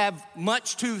churches have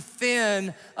much too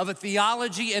thin of a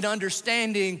theology and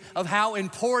understanding of how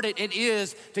important it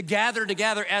is to gather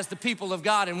together as the people of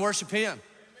God and worship Him.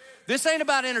 This ain't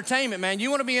about entertainment, man. You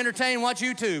want to be entertained, watch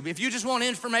YouTube. If you just want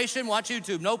information, watch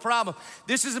YouTube, no problem.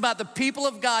 This is about the people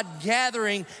of God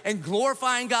gathering and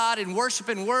glorifying God and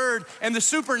worshiping Word, and the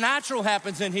supernatural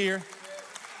happens in here.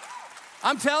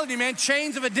 I'm telling you, man,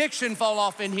 chains of addiction fall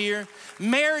off in here.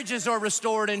 Marriages are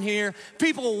restored in here.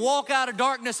 People walk out of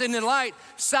darkness into light.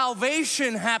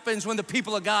 Salvation happens when the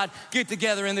people of God get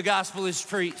together and the gospel is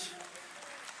preached.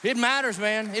 It matters,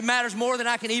 man. It matters more than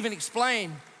I can even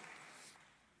explain.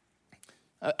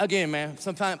 Again, man,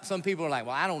 sometimes some people are like,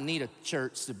 well, I don't need a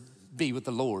church to be with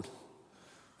the Lord.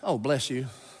 Oh, bless you.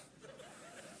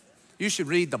 You should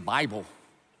read the Bible.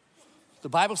 The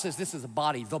Bible says this is a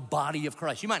body, the body of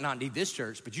Christ. You might not need this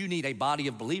church, but you need a body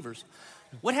of believers.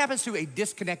 What happens to a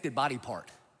disconnected body part?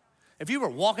 If you were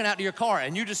walking out to your car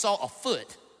and you just saw a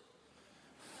foot,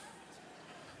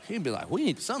 you'd be like,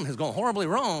 something has gone horribly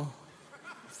wrong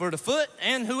for the foot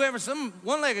and whoever, some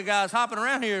one-legged guy's hopping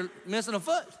around here missing a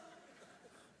foot.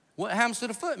 What happens to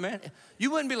the foot, man? You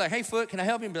wouldn't be like, hey, foot, can I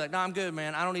help you? And be like, no, I'm good,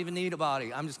 man. I don't even need a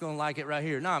body. I'm just going to like it right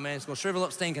here. No, man, it's going to shrivel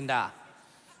up, stink, and die.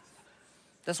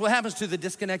 That's what happens to the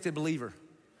disconnected believer.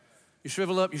 You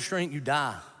shrivel up, you shrink, you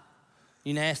die.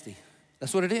 You nasty.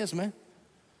 That's what it is, man.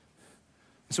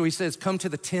 So he says, come to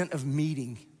the tent of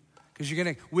meeting. Because you're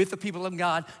going to, with the people of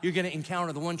God, you're going to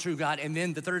encounter the one true God. And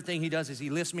then the third thing he does is he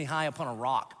lifts me high upon a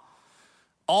rock.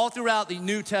 All throughout the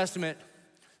New Testament,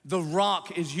 the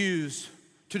rock is used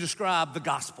to describe the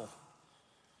gospel.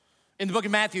 In the book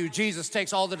of Matthew, Jesus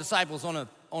takes all the disciples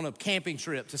on a camping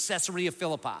trip to Caesarea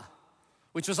Philippi,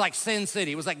 which was like Sin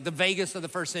City. It was like the Vegas of the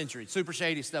first century. Super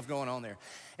shady stuff going on there.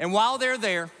 And while they're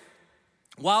there,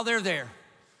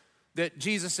 that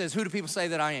Jesus says, who do people say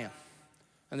that I am?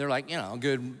 And they're like, a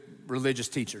good religious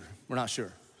teacher. We're not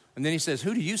sure. And then he says,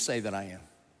 who do you say that I am?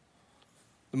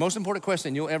 The most important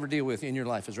question you'll ever deal with in your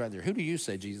life is right there. Who do you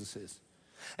say Jesus is?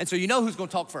 And so you know who's going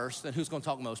to talk first and who's going to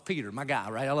talk most? Peter, my guy,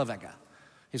 right? I love that guy.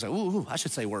 He's like, ooh, I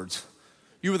should say words.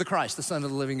 You are the Christ, the Son of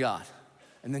the living God.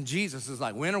 And then Jesus is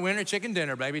like, winner, winner, chicken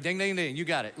dinner, baby. Ding, ding, ding. You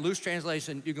got it. Loose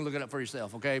translation. You can look it up for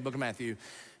yourself, okay? Book of Matthew.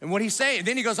 And what he's saying,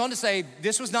 then he goes on to say,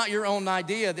 this was not your own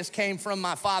idea. This came from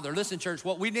my Father. Listen, church,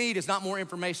 what we need is not more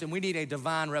information. We need a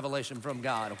divine revelation from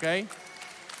God, okay?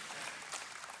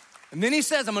 And then he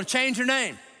says, I'm going to change your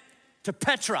name to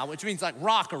Petra, which means like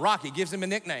rock or rocky. Gives him a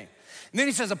nickname. And then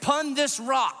he says, upon this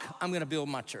rock, I'm going to build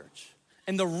my church.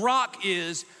 And the rock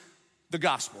is the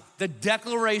gospel, the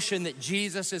declaration that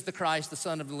Jesus is the Christ, the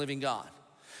Son of the living God.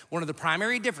 One of the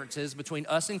primary differences between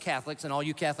us and Catholics, and all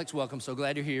you Catholics, welcome, so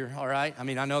glad you're here, all right? I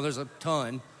mean, I know there's a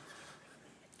ton.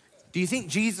 Do you think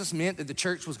Jesus meant that the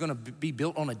church was gonna be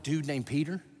built on a dude named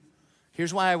Peter?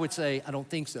 Here's why I would say I don't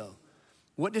think so.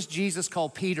 What does Jesus call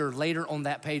Peter later on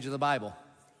that page of the Bible?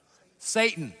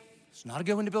 Satan. It's not a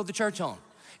good one to build the church on.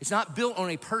 It's not built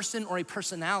on a person or a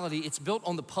personality. It's built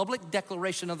on the public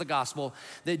declaration of the gospel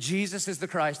that Jesus is the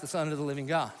Christ, the Son of the living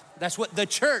God. That's what the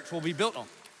church will be built on.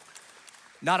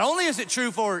 Not only is it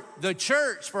true for the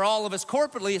church, for all of us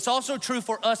corporately, it's also true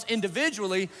for us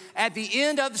individually. At the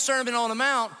end of the Sermon on the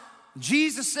Mount,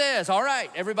 Jesus says, all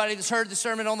right, everybody that's heard the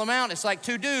Sermon on the Mount, it's like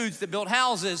two dudes that built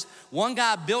houses. One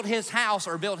guy built his house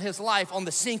or built his life on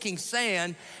the sinking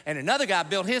sand, and another guy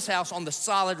built his house on the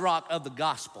solid rock of the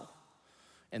gospel.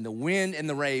 And the wind and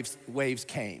the waves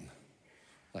came.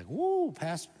 Like, whoa,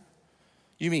 Pastor.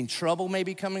 You mean trouble may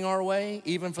be coming our way,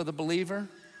 even for the believer?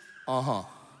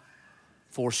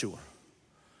 For sure.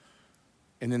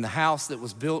 And then the house that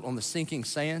was built on the sinking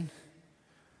sand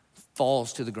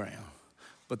falls to the ground.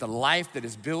 But the life that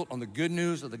is built on the good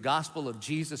news of the gospel of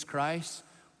Jesus Christ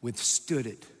withstood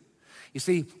it. You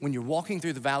see, when you're walking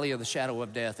through the valley of the shadow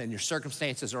of death and your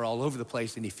circumstances are all over the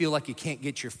place and you feel like you can't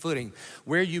get your footing,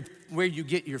 where you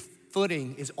get your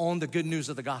footing is on the good news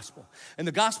of the gospel. And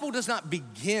the gospel does not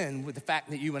begin with the fact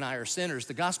that you and I are sinners.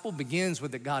 The gospel begins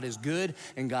with that God is good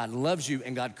and God loves you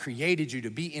and God created you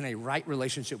to be in a right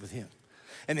relationship with Him.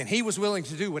 And then He was willing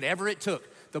to do whatever it took,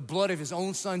 the blood of His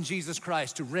own Son, Jesus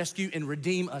Christ, to rescue and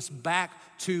redeem us back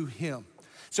to Him.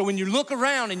 So when you look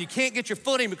around and you can't get your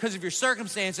footing because of your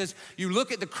circumstances, you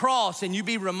look at the cross and you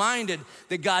be reminded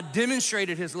that God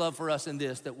demonstrated His love for us in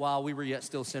this, that while we were yet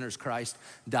still sinners, Christ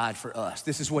died for us.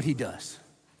 This is what He does.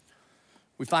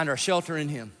 We find our shelter in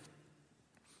Him.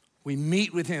 We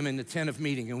meet with Him in the tent of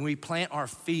meeting and we plant our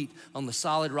feet on the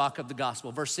solid rock of the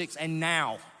gospel. Verse 6, and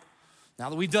now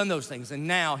that we've done those things, and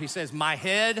now He says, my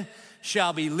head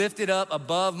shall be lifted up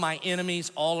above my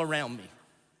enemies all around me.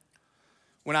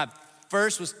 When I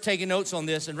first was taking notes on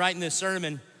this and writing this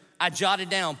sermon, I jotted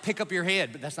down, pick up your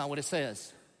head, but that's not what it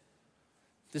says.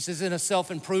 This isn't a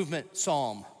self-improvement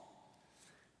psalm.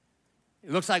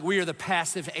 It looks like we are the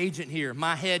passive agent here.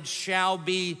 My head shall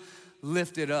be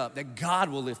lifted up, that God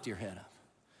will lift your head up.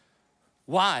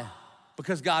 Why?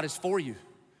 Because God is for you.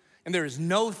 And there is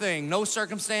no thing, no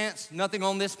circumstance, nothing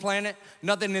on this planet,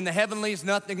 nothing in the heavenlies,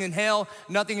 nothing in hell,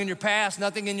 nothing in your past,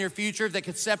 nothing in your future that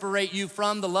could separate you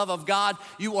from the love of God.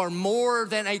 You are more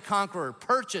than a conqueror,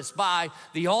 purchased by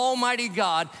the Almighty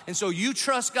God. And so you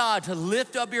trust God to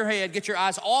lift up your head, get your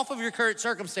eyes off of your current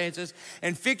circumstances,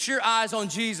 and fix your eyes on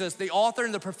Jesus, the author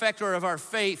and the perfecter of our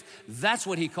faith. That's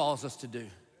what he calls us to do.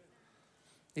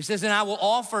 He says, and I will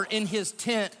offer in his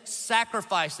tent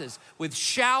sacrifices with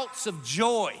shouts of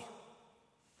joy.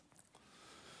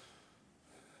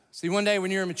 See, one day when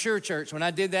you're a mature church, when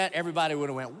I did that, everybody would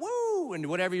have went, woo, and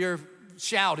whatever your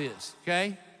shout is,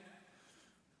 okay?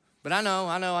 But I know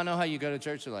how you go to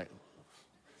church, you're like,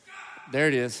 there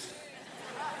it is.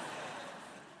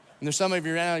 And there's some of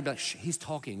you right now, you'd be like, he's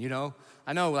talking, you know?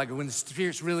 I know, like when the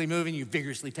Spirit's really moving, you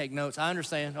vigorously take notes. I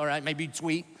understand, all right, maybe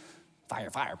tweet, fire,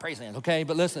 praise hands, okay?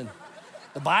 But listen,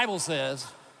 the Bible says,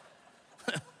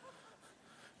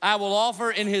 I will offer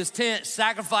in his tent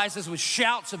sacrifices with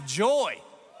shouts of joy.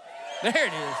 There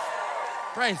it is.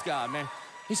 Praise God, man.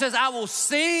 He says, I will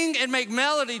sing and make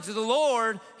melody to the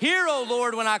Lord. Hear, O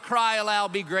Lord, when I cry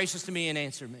aloud, be gracious to me and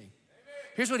answer me.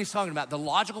 Here's what he's talking about. The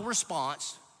logical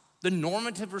response, the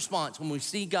normative response when we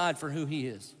see God for who he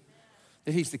is.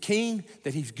 That he's the king,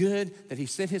 that he's good, that he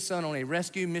sent his son on a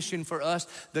rescue mission for us.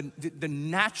 The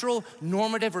natural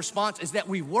normative response is that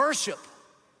we worship.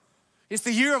 It's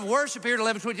the year of worship here at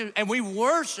 11:22, and we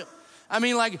worship. I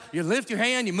mean, like, you lift your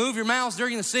hand, you move your mouths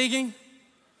during the singing.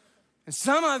 And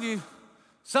some of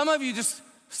you just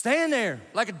stand there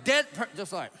like a dead person,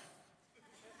 just like,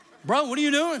 bro, what are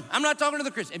you doing? I'm not talking to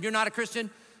the Christian. If you're not a Christian,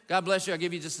 God bless you. I'll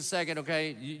give you just a second,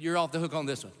 okay? You're off the hook on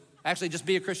this one. Actually, just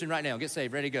be a Christian right now. Get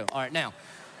saved, ready to go. All right, now.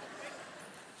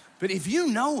 But if you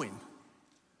know him,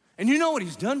 and you know what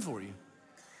he's done for you,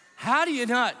 how do you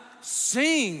not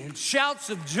sing and shouts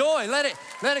of joy? Let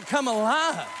it come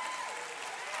alive.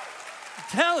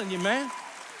 Telling you, man.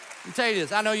 Let me tell you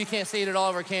this. I know you can't see it at all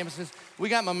of our campuses. We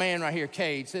got my man right here,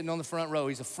 Cade, sitting on the front row.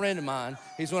 He's a friend of mine.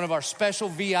 He's one of our special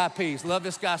VIPs. Love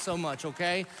this guy so much,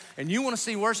 okay? And you want to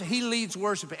see worship? He leads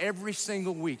worship every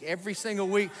single week. Every single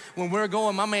week when we're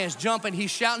going, my man's jumping,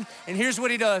 he's shouting. And here's what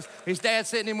he does. His dad's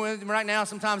sitting with him right now.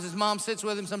 Sometimes his mom sits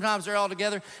with him. Sometimes they're all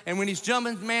together. And when he's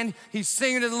jumping, man, he's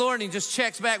singing to the Lord, and he just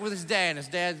checks back with his dad. And his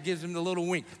dad gives him the little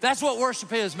wink. That's what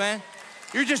worship is, man.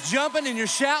 You're just jumping and you're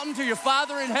shouting to your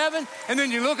Father in heaven, and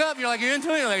then you look up and you're like, you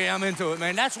into it? You're like, yeah, I'm into it,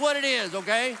 man. That's what it is,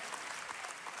 okay?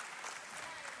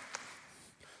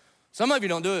 Some of you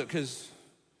don't do it because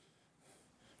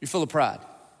you're full of pride.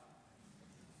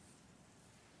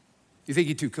 You think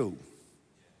you're too cool.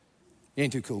 You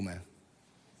ain't too cool, man.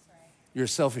 You're a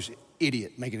selfish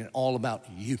idiot making it all about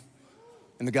you.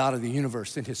 And the God of the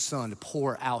universe sent his son to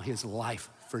pour out his life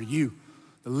for you.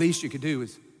 The least you could do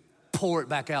is pour it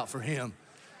back out for him,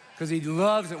 because he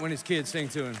loves it when his kids sing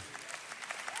to him.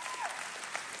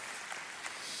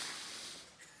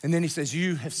 And then he says,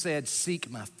 you have said, seek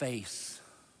my face.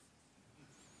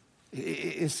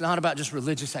 It's not about just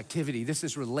religious activity. This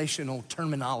is relational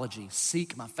terminology.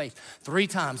 Seek my face. 3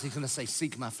 times he's gonna say,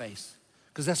 seek my face,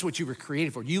 because that's what you were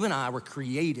created for. You and I were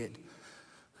created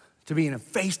to be in a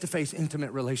face-to-face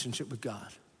intimate relationship with God.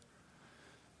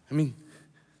 I mean,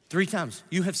 3 times,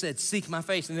 you have said, seek my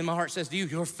face. And then my heart says to you,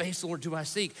 your face, Lord, do I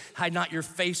seek. Hide not your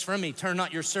face from me. Turn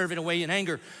not your servant away in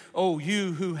anger. Oh,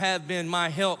 you who have been my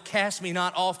help, cast me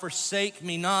not off, forsake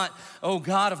me not, oh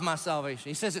God of my salvation.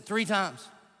 He says it 3 times.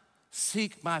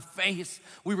 Seek my face.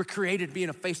 We were created to be in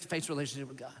a face-to-face relationship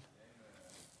with God.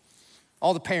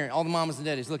 All the mamas and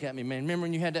daddies, look at me, man. Remember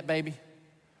when you had that baby?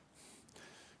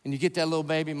 And you get that little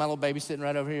baby, my little baby's sitting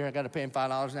right over here. I got to pay him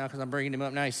 $5 now because I'm bringing him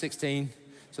up. Now he's 16,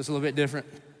 so it's a little bit different.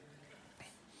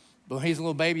 But when he's a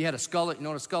little baby, he had a skullet. You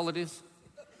know what a skullet is?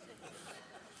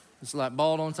 It's like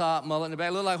bald on top, mullet in the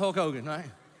back. Look like Hulk Hogan, right?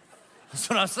 That's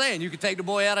what I'm saying. You could take the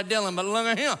boy out of Dylan, but look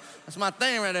at him. That's my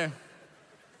thing right there.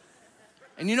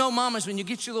 And you know, mamas, when you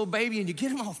get your little baby and you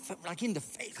get him all like in the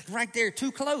face, like right there,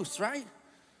 too close, right?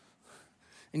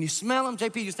 And you smell him.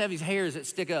 JP used to have these hairs that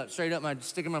stick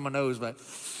them on my nose, but,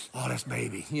 oh, that's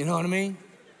baby. You know what I mean?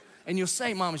 And you'll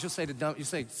say, mamas, you'll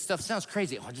say stuff sounds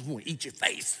crazy. Oh, I just want to eat your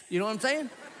face. You know what I'm saying?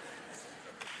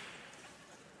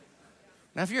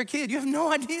 Now, if you're a kid, you have no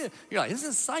idea. You're like, this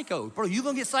is psycho. Bro, you're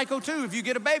going to get psycho too. If you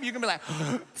get a baby, you're going to be like,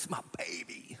 oh, it's my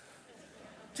baby.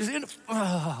 Just in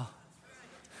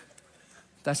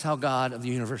That's how God of the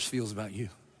universe feels about you.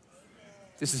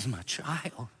 This is my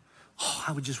child. Oh,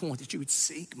 I would just want that you would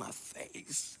seek my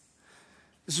face.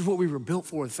 This is what we were built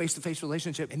for, a face-to-face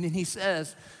relationship. And then he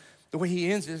says, the way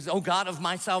he ends is, oh God of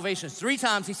my salvation. 3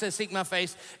 times he says, seek my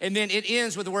face. And then it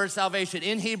ends with the word salvation.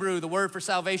 In Hebrew, the word for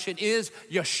salvation is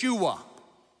Yeshua.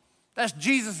 That's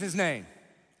Jesus' name.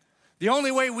 The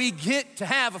only way we get to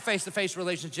have a face-to-face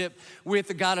relationship with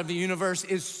the God of the universe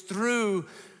is through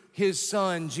his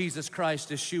son, Jesus Christ,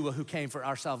 Yeshua, who came for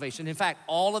our salvation. In fact,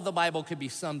 all of the Bible could be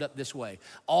summed up this way.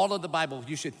 All of the Bible,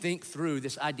 you should think through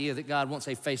this idea that God wants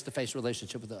a face-to-face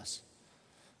relationship with us.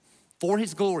 For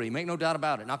his glory, make no doubt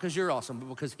about it. Not because you're awesome, but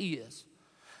because he is.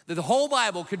 That the whole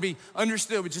Bible could be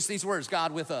understood with just these words,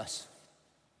 God with us.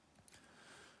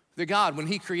 That God, when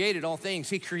he created all things,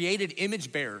 he created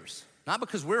image bearers. Not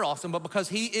because we're awesome, but because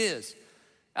he is.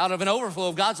 Out of an overflow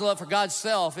of God's love for God's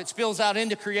self, it spills out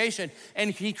into creation,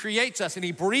 and he creates us, and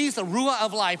he breathes the ruah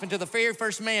of life into the very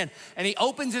first man, and he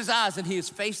opens his eyes, and he is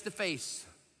face to face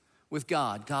with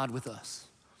God, God with us.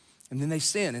 And then they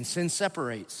sin, and sin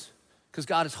separates, because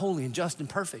God is holy and just and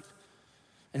perfect,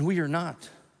 and we are not.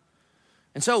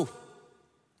 And so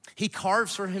he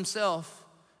carves for himself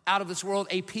out of this world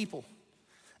a people,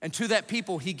 and to that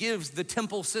people he gives the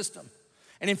temple system.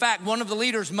 And in fact, one of the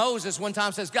leaders, Moses, one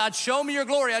time says, God, show me your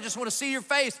glory. I just want to see your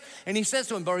face. And he says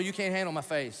to him, bro, you can't handle my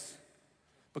face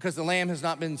because the lamb has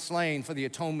not been slain for the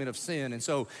atonement of sin. And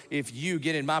so if you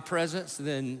get in my presence,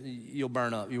 then you'll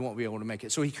burn up. You won't be able to make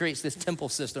it. So he creates this temple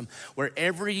system where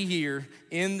every year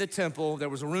in the temple, there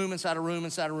was a room inside a room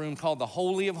inside a room called the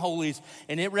Holy of Holies.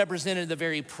 And it represented the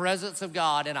very presence of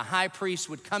God. And a high priest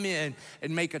would come in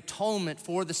and make atonement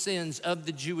for the sins of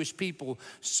the Jewish people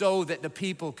so that the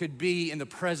people could be in the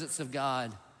presence of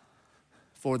God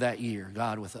for that year,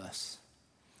 God with us.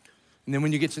 And then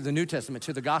when you get to the New Testament,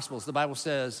 to the Gospels, the Bible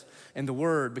says, and the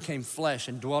Word became flesh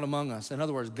and dwelt among us. In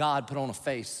other words, God put on a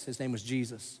face. His name was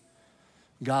Jesus.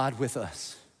 God with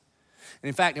us. And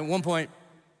in fact, at one point,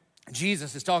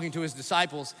 Jesus is talking to his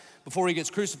disciples before he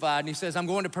gets crucified, and he says, I'm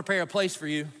going to prepare a place for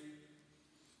you.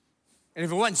 And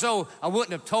if it wasn't so, I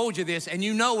wouldn't have told you this, and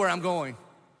you know where I'm going,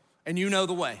 and you know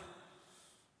the way.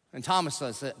 And Thomas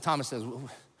says,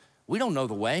 we don't know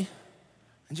the way.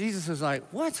 And Jesus is like,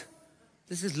 what?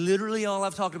 This is literally all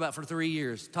I've talked about for 3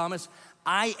 years. Thomas,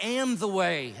 I am the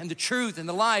way and the truth and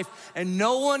the life, and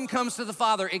no one comes to the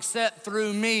Father except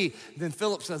through me. Then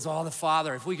Philip says, oh, the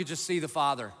Father, if we could just see the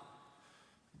Father.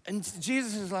 And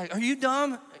Jesus is like, are you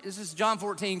dumb? This is John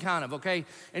 14 kind of, okay?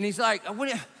 And he's like,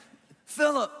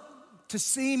 Philip, to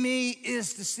see me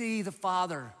is to see the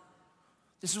Father.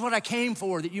 This is what I came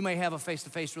for, that you may have a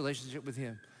face-to-face relationship with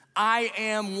him. I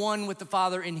am one with the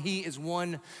Father, and he is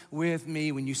one with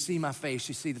me. When you see my face,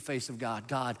 you see the face of God,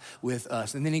 God with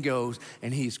us. And then he goes,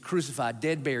 and he's crucified,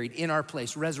 dead, buried in our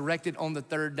place, resurrected on the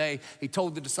 3rd day. He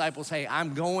told the disciples, hey,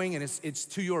 I'm going, and it's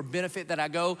to your benefit that I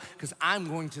go, because I'm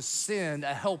going to send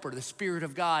a helper, the Spirit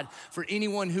of God. For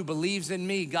anyone who believes in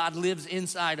me, God lives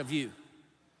inside of you.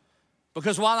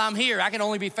 Because while I'm here, I can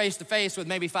only be face to face with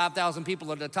maybe 5,000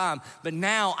 people at a time. But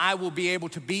now I will be able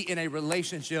to be in a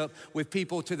relationship with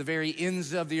people to the very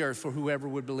ends of the earth for whoever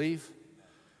would believe.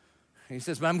 And he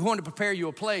says, but I'm going to prepare you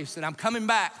a place, and I'm coming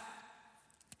back.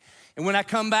 And when I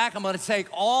come back, I'm going to take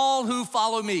all who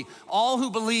follow me, all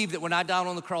who believe that when I died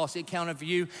on the cross, it counted for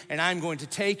you. And I'm going to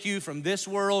take you from this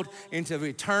world into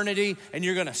eternity. And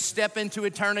you're going to step into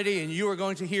eternity, and you are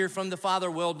going to hear from the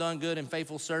Father, well done, good and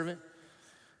faithful servant.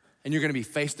 And you're gonna be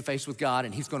face to face with God,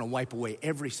 and he's gonna wipe away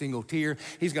every single tear.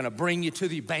 He's gonna bring you to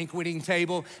the banqueting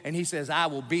table, and he says, I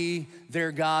will be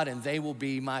their God, and they will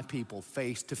be my people,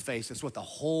 face to face. That's what the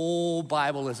whole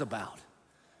Bible is about.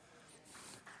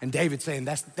 And David's saying,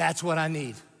 that's what I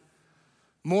need.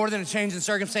 More than a change in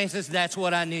circumstances, that's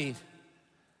what I need.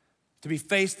 To be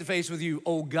face to face with you,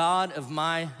 O God of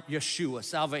my Yeshua,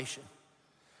 salvation.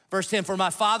 Verse 10, for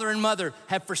my father and mother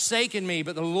have forsaken me,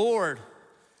 but the Lord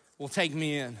will take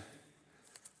me in.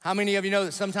 How many of you know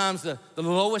that sometimes the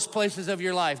lowest places of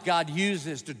your life God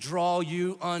uses to draw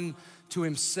you unto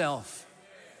himself?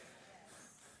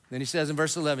 Then he says in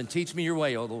verse 11, teach me your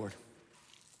way, O Lord,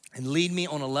 and lead me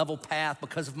on a level path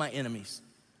because of my enemies.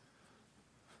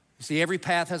 You see, every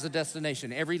path has a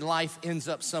destination. Every life ends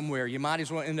up somewhere. You might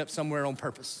as well end up somewhere on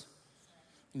purpose.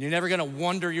 And you're never gonna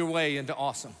wander your way into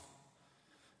awesome.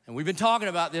 And we've been talking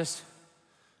about this.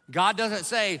 God doesn't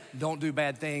say, don't do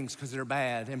bad things because they're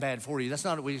bad and bad for you. That's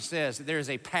not what he says. There is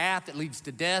a path that leads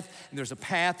to death, and there's a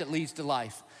path that leads to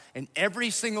life. And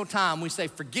every single time we say,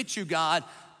 forget you, God,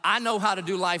 I know how to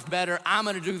do life better. I'm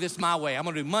gonna do this my way. I'm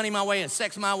gonna do money my way and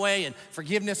sex my way and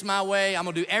forgiveness my way. I'm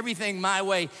gonna do everything my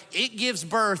way. It gives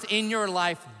birth in your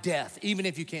life death, even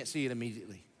if you can't see it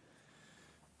immediately,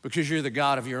 because you're the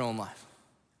God of your own life.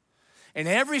 And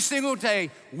every single day,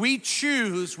 we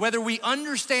choose, whether we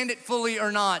understand it fully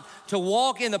or not, to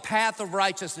walk in the path of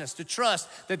righteousness, to trust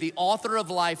that the author of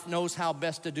life knows how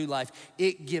best to do life.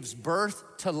 It gives birth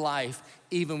to life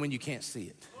even when you can't see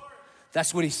it.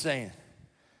 That's what he's saying.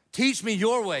 Teach me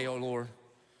your way, O Lord,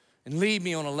 and lead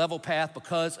me on a level path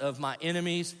because of my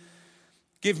enemies.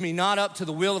 Give me not up to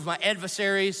the will of my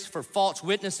adversaries, for false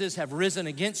witnesses have risen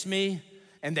against me,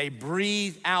 and they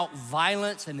breathe out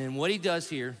violence. And then what he does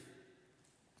here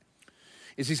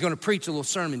is he's gonna preach a little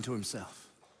sermon to himself.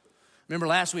 Remember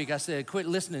last week I said, quit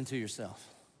listening to yourself.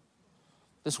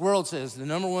 This world says, the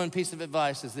number one piece of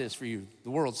advice is this for you. The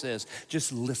world says,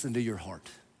 just listen to your heart.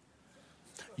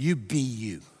 You be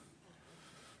you.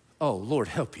 Oh, Lord,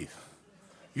 help you.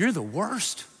 You're the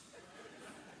worst.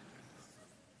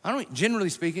 Generally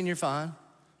speaking, you're fine.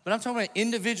 But I'm talking about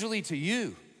individually to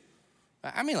you.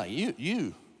 I mean, like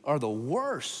you are the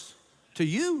worst to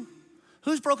you.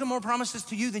 Who's broken more promises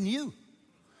to you than you?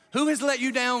 Who has let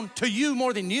you down to you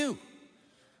more than you?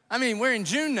 I mean, we're in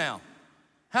June now.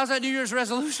 How's that New Year's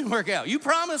resolution work out? You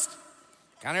promised.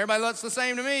 Kind of everybody looks the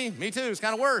same to me. Me too, it's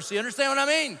kind of worse. You understand what I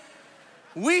mean?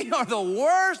 We are the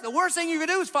worst. The worst thing you can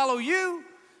do is follow you,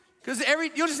 because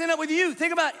you'll just end up with you.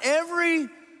 Think about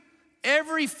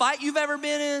every fight you've ever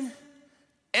been in,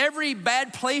 every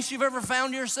bad place you've ever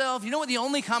found yourself. You know what the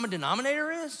only common denominator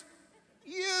is?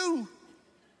 You.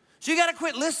 So you gotta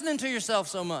quit listening to yourself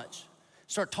so much.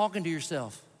 Start talking to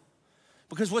yourself.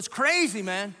 Because what's crazy,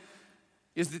 man,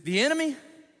 is that the enemy,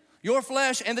 your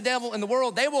flesh, and the devil and the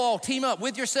world, they will all team up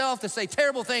with yourself to say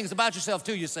terrible things about yourself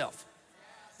to yourself.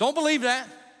 Don't believe that.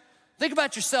 Think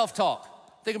about your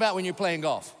self-talk. Think about when you're playing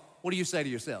golf. What do you say to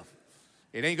yourself?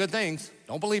 It ain't good things.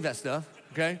 Don't believe that stuff,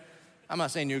 okay? I'm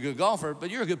not saying you're a good golfer, but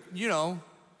you're a good,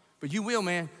 but you will,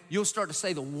 man. You'll start to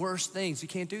say the worst things. You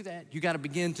can't do that. You got to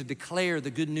begin to declare the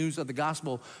good news of the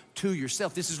gospel to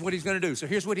yourself. This is what he's going to do. So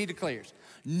here's what he declares.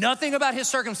 Nothing about his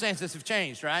circumstances have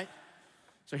changed, right?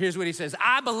 So here's what he says.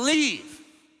 I believe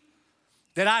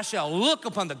that I shall look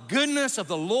upon the goodness of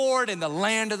the Lord in the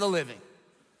land of the living.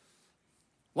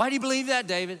 Why do you believe that,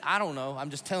 David? I don't know. I'm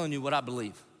just telling you what I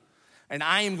believe. And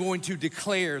I am going to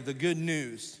declare the good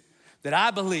news that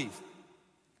I believe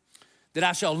that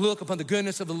I shall look upon the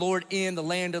goodness of the Lord in the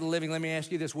land of the living. Let me ask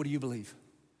you this, what do you believe?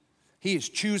 He is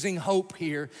choosing hope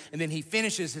here, and then he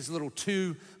finishes his little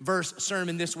 2-verse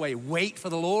sermon this way. Wait for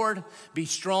the Lord, be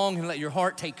strong and let your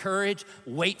heart take courage.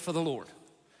 Wait for the Lord.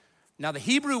 Now the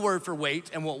Hebrew word for wait,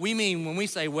 and what we mean when we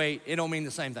say wait, it don't mean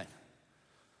the same thing.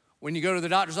 When you go to the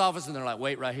doctor's office and they're like,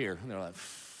 wait right here. And they're like,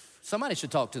 somebody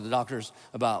should talk to the doctors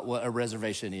about what a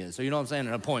reservation is. So you know what I'm saying,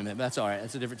 an appointment, that's all right,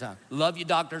 that's a different time. Love you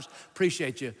doctors,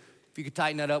 appreciate you. If you could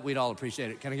tighten that up, we'd all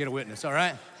appreciate it. Can I get a witness, all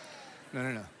right?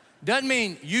 No. Doesn't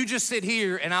mean you just sit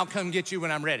here and I'll come get you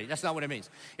when I'm ready. That's not what it means.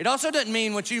 It also doesn't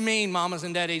mean what you mean, mamas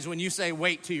and daddies, when you say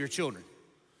wait to your children.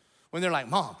 When they're like,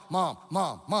 mom,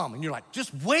 and you're like,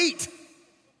 just wait.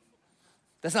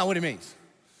 That's not what it means.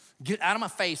 Get out of my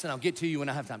face and I'll get to you when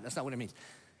I have time. That's not what it means.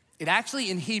 It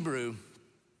actually, in Hebrew,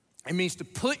 it means to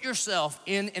put yourself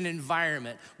in an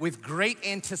environment with great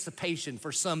anticipation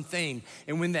for something,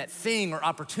 and when that thing or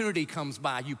opportunity comes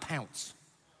by, you pounce.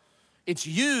 It's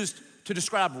used to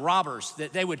describe robbers,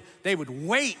 that they would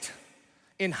wait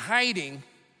in hiding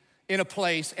in a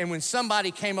place, and when somebody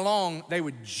came along, they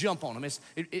would jump on them.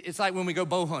 It's like when we go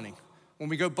bow hunting. When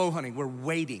we go bow hunting, we're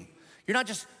waiting. You don't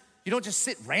just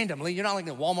sit randomly. You're not like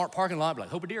in the Walmart parking lot, like,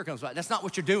 hope a deer comes by. That's not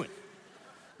what you're doing.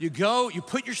 You go, you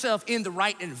put yourself in the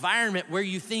right environment where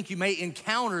you think you may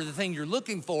encounter the thing you're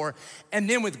looking for, and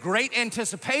then with great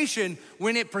anticipation,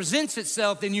 when it presents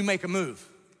itself, then you make a move.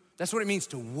 That's what it means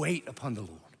to wait upon the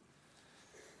Lord.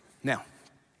 Now,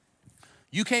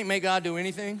 you can't make God do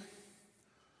anything,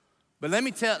 but let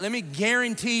me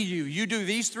guarantee you, you do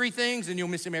these 3 things and you'll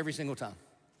miss him every single time.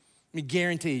 Let me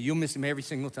guarantee you'll miss him every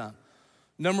single time.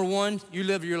 Number 1, you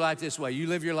live your life this way. You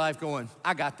live your life going,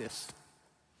 I got this.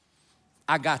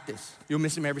 I got this. You'll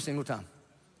miss him every single time.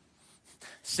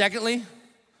 Secondly,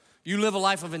 you live a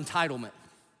life of entitlement.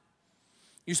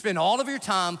 You spend all of your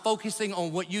time focusing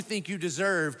on what you think you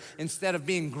deserve instead of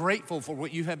being grateful for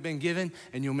what you have been given,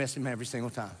 and you'll miss him every single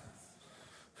time.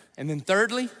 And then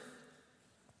thirdly,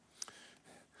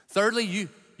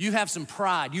 you have some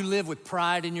pride. You live with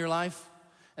pride in your life,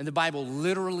 and the Bible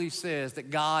literally says that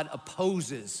God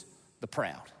opposes the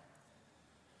proud.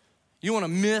 You want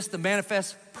to miss the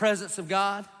manifest presence of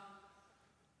God?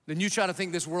 Then you try to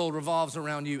think this world revolves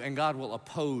around you, and God will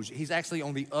oppose you. He's actually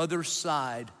on the other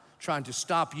side trying to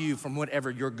stop you from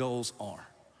whatever your goals are.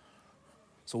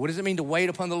 So what does it mean to wait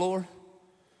upon the Lord?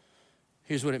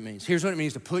 Here's what it means. Here's what it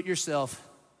means to put yourself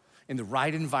in the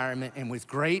right environment and with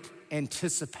great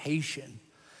anticipation,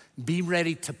 be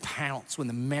ready to pounce when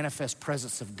the manifest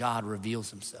presence of God reveals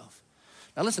himself.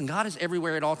 Now listen, God is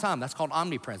everywhere at all times. That's called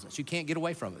omnipresence. You can't get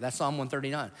away from it. That's Psalm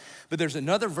 139. But there's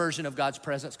another version of God's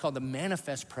presence called the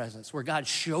manifest presence, where God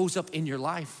shows up in your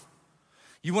life.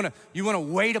 You wanna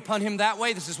wait upon him that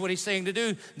way? This is what he's saying to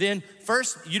do. Then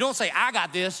first, you don't say, I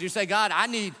got this. You say, God, I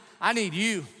need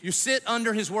you. You sit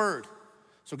under his word.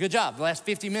 So good job. The last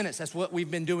 50 minutes, that's what we've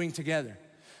been doing together.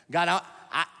 God,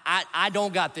 I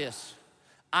don't got this.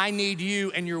 I need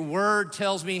you, and your word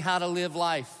tells me how to live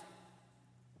life.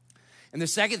 And the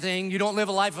second thing, you don't live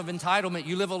a life of entitlement,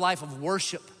 you live a life of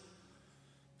worship.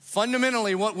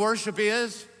 Fundamentally, what worship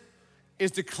is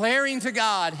declaring to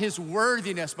God his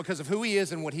worthiness because of who he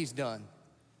is and what he's done.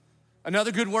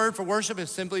 Another good word for worship is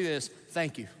simply this: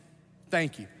 thank you,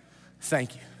 thank you,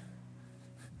 thank you.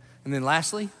 And then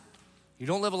lastly, you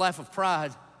don't live a life of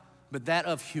pride, but that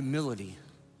of humility.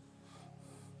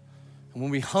 And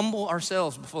when we humble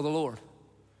ourselves before the Lord,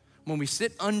 when we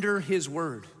sit under his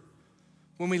word,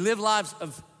 when we live lives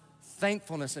of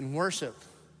thankfulness and worship,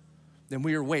 then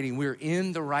we are waiting. We are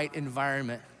in the right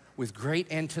environment with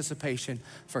great anticipation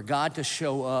for God to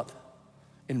show up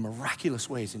in miraculous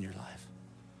ways in your life.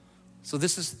 So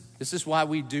this is why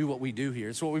we do what we do here.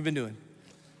 It's what we've been doing.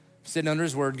 Sitting under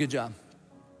his word, good job.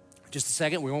 Just a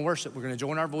second, we're gonna worship. We're gonna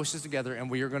join our voices together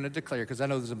and we are gonna declare, because I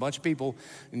know there's a bunch of people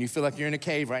and you feel like you're in a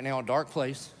cave right now, a dark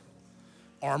place.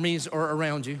 Armies are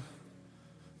around you.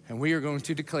 And we are going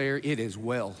to declare, it is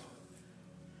well.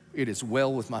 It is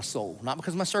well with my soul. Not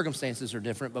because my circumstances are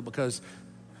different, but because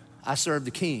I serve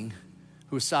the King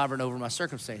who is sovereign over my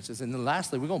circumstances. And then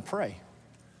lastly, we're gonna pray.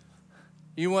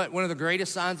 You know what one of the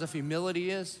greatest signs of humility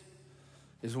is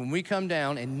when we come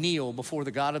down and kneel before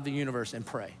the God of the universe and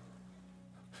pray.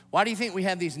 Why do you think we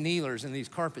have these kneelers and these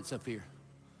carpets up here?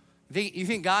 You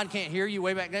think God can't hear you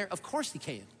way back there? Of course he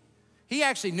can. He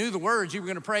actually knew the words you were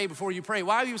gonna pray before you pray.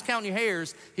 While he was counting your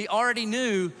hairs, he already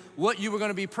knew what you were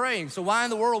gonna be praying. So why in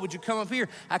the world would you come up here?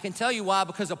 I can tell you why,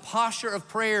 because a posture of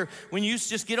prayer, when you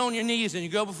just get on your knees and you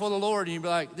go before the Lord and you be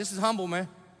like, this is humble, man.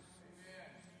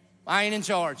 I ain't in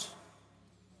charge.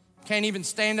 Can't even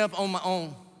stand up on my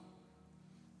own.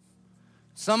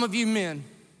 Some of you men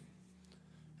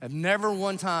have never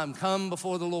one time come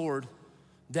before the Lord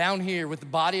down here with the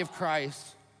body of Christ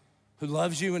who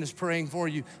loves you and is praying for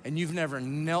you, and you've never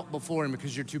knelt before him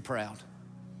because you're too proud.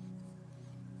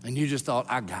 And you just thought,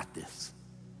 I got this.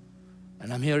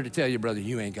 And I'm here to tell you, brother,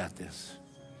 you ain't got this.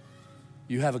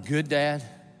 You have a good dad.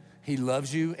 He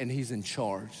loves you and he's in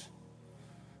charge.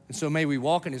 And so may we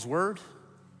walk in his word.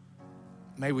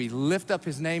 May we lift up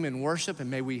his name in worship,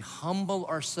 and may we humble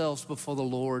ourselves before the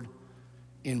Lord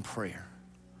in prayer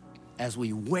as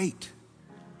we wait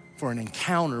for an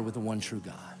encounter with the one true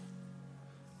God.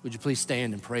 Would you please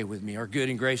stand and pray with me? Our good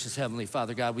and gracious Heavenly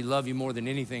Father, God, we love you more than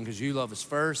anything because you love us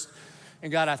first.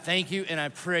 And God, I thank you and I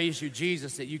praise you,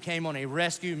 Jesus, that you came on a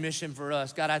rescue mission for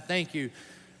us. God, I thank you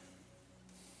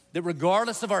that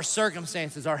regardless of our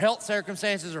circumstances, our health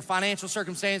circumstances, or financial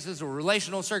circumstances, or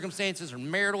relational circumstances, or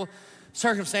marital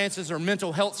circumstances, or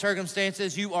mental health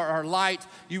circumstances, you are our light,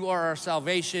 you are our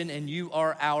salvation, and you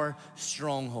are our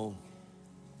stronghold.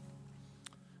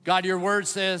 God, your word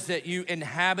says that you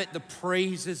inhabit the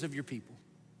praises of your people.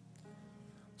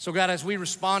 So God, as we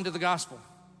respond to the gospel,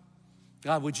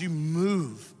 God, would you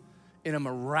move in a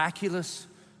miraculous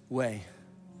way?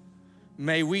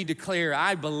 May we declare,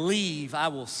 I believe I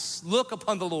will look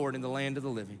upon the Lord in the land of the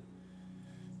living.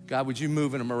 God, would you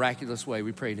move in a miraculous way?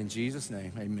 We prayed in Jesus'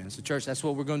 name, amen. So church, that's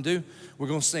what we're gonna do. We're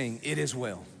gonna sing, it is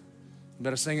well. You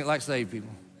better sing it like saved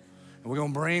people. And we're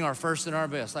gonna bring our first and our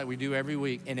best like we do every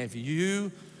week. And if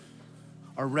you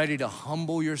are ready to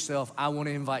humble yourself, I want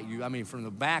to invite you, from the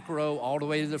back row all the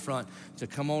way to the front, to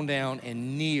come on down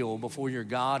and kneel before your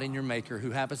God and your Maker,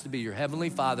 who happens to be your Heavenly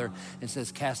Father, and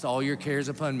says, cast all your cares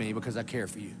upon me because I care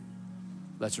for you.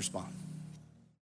 Let's respond.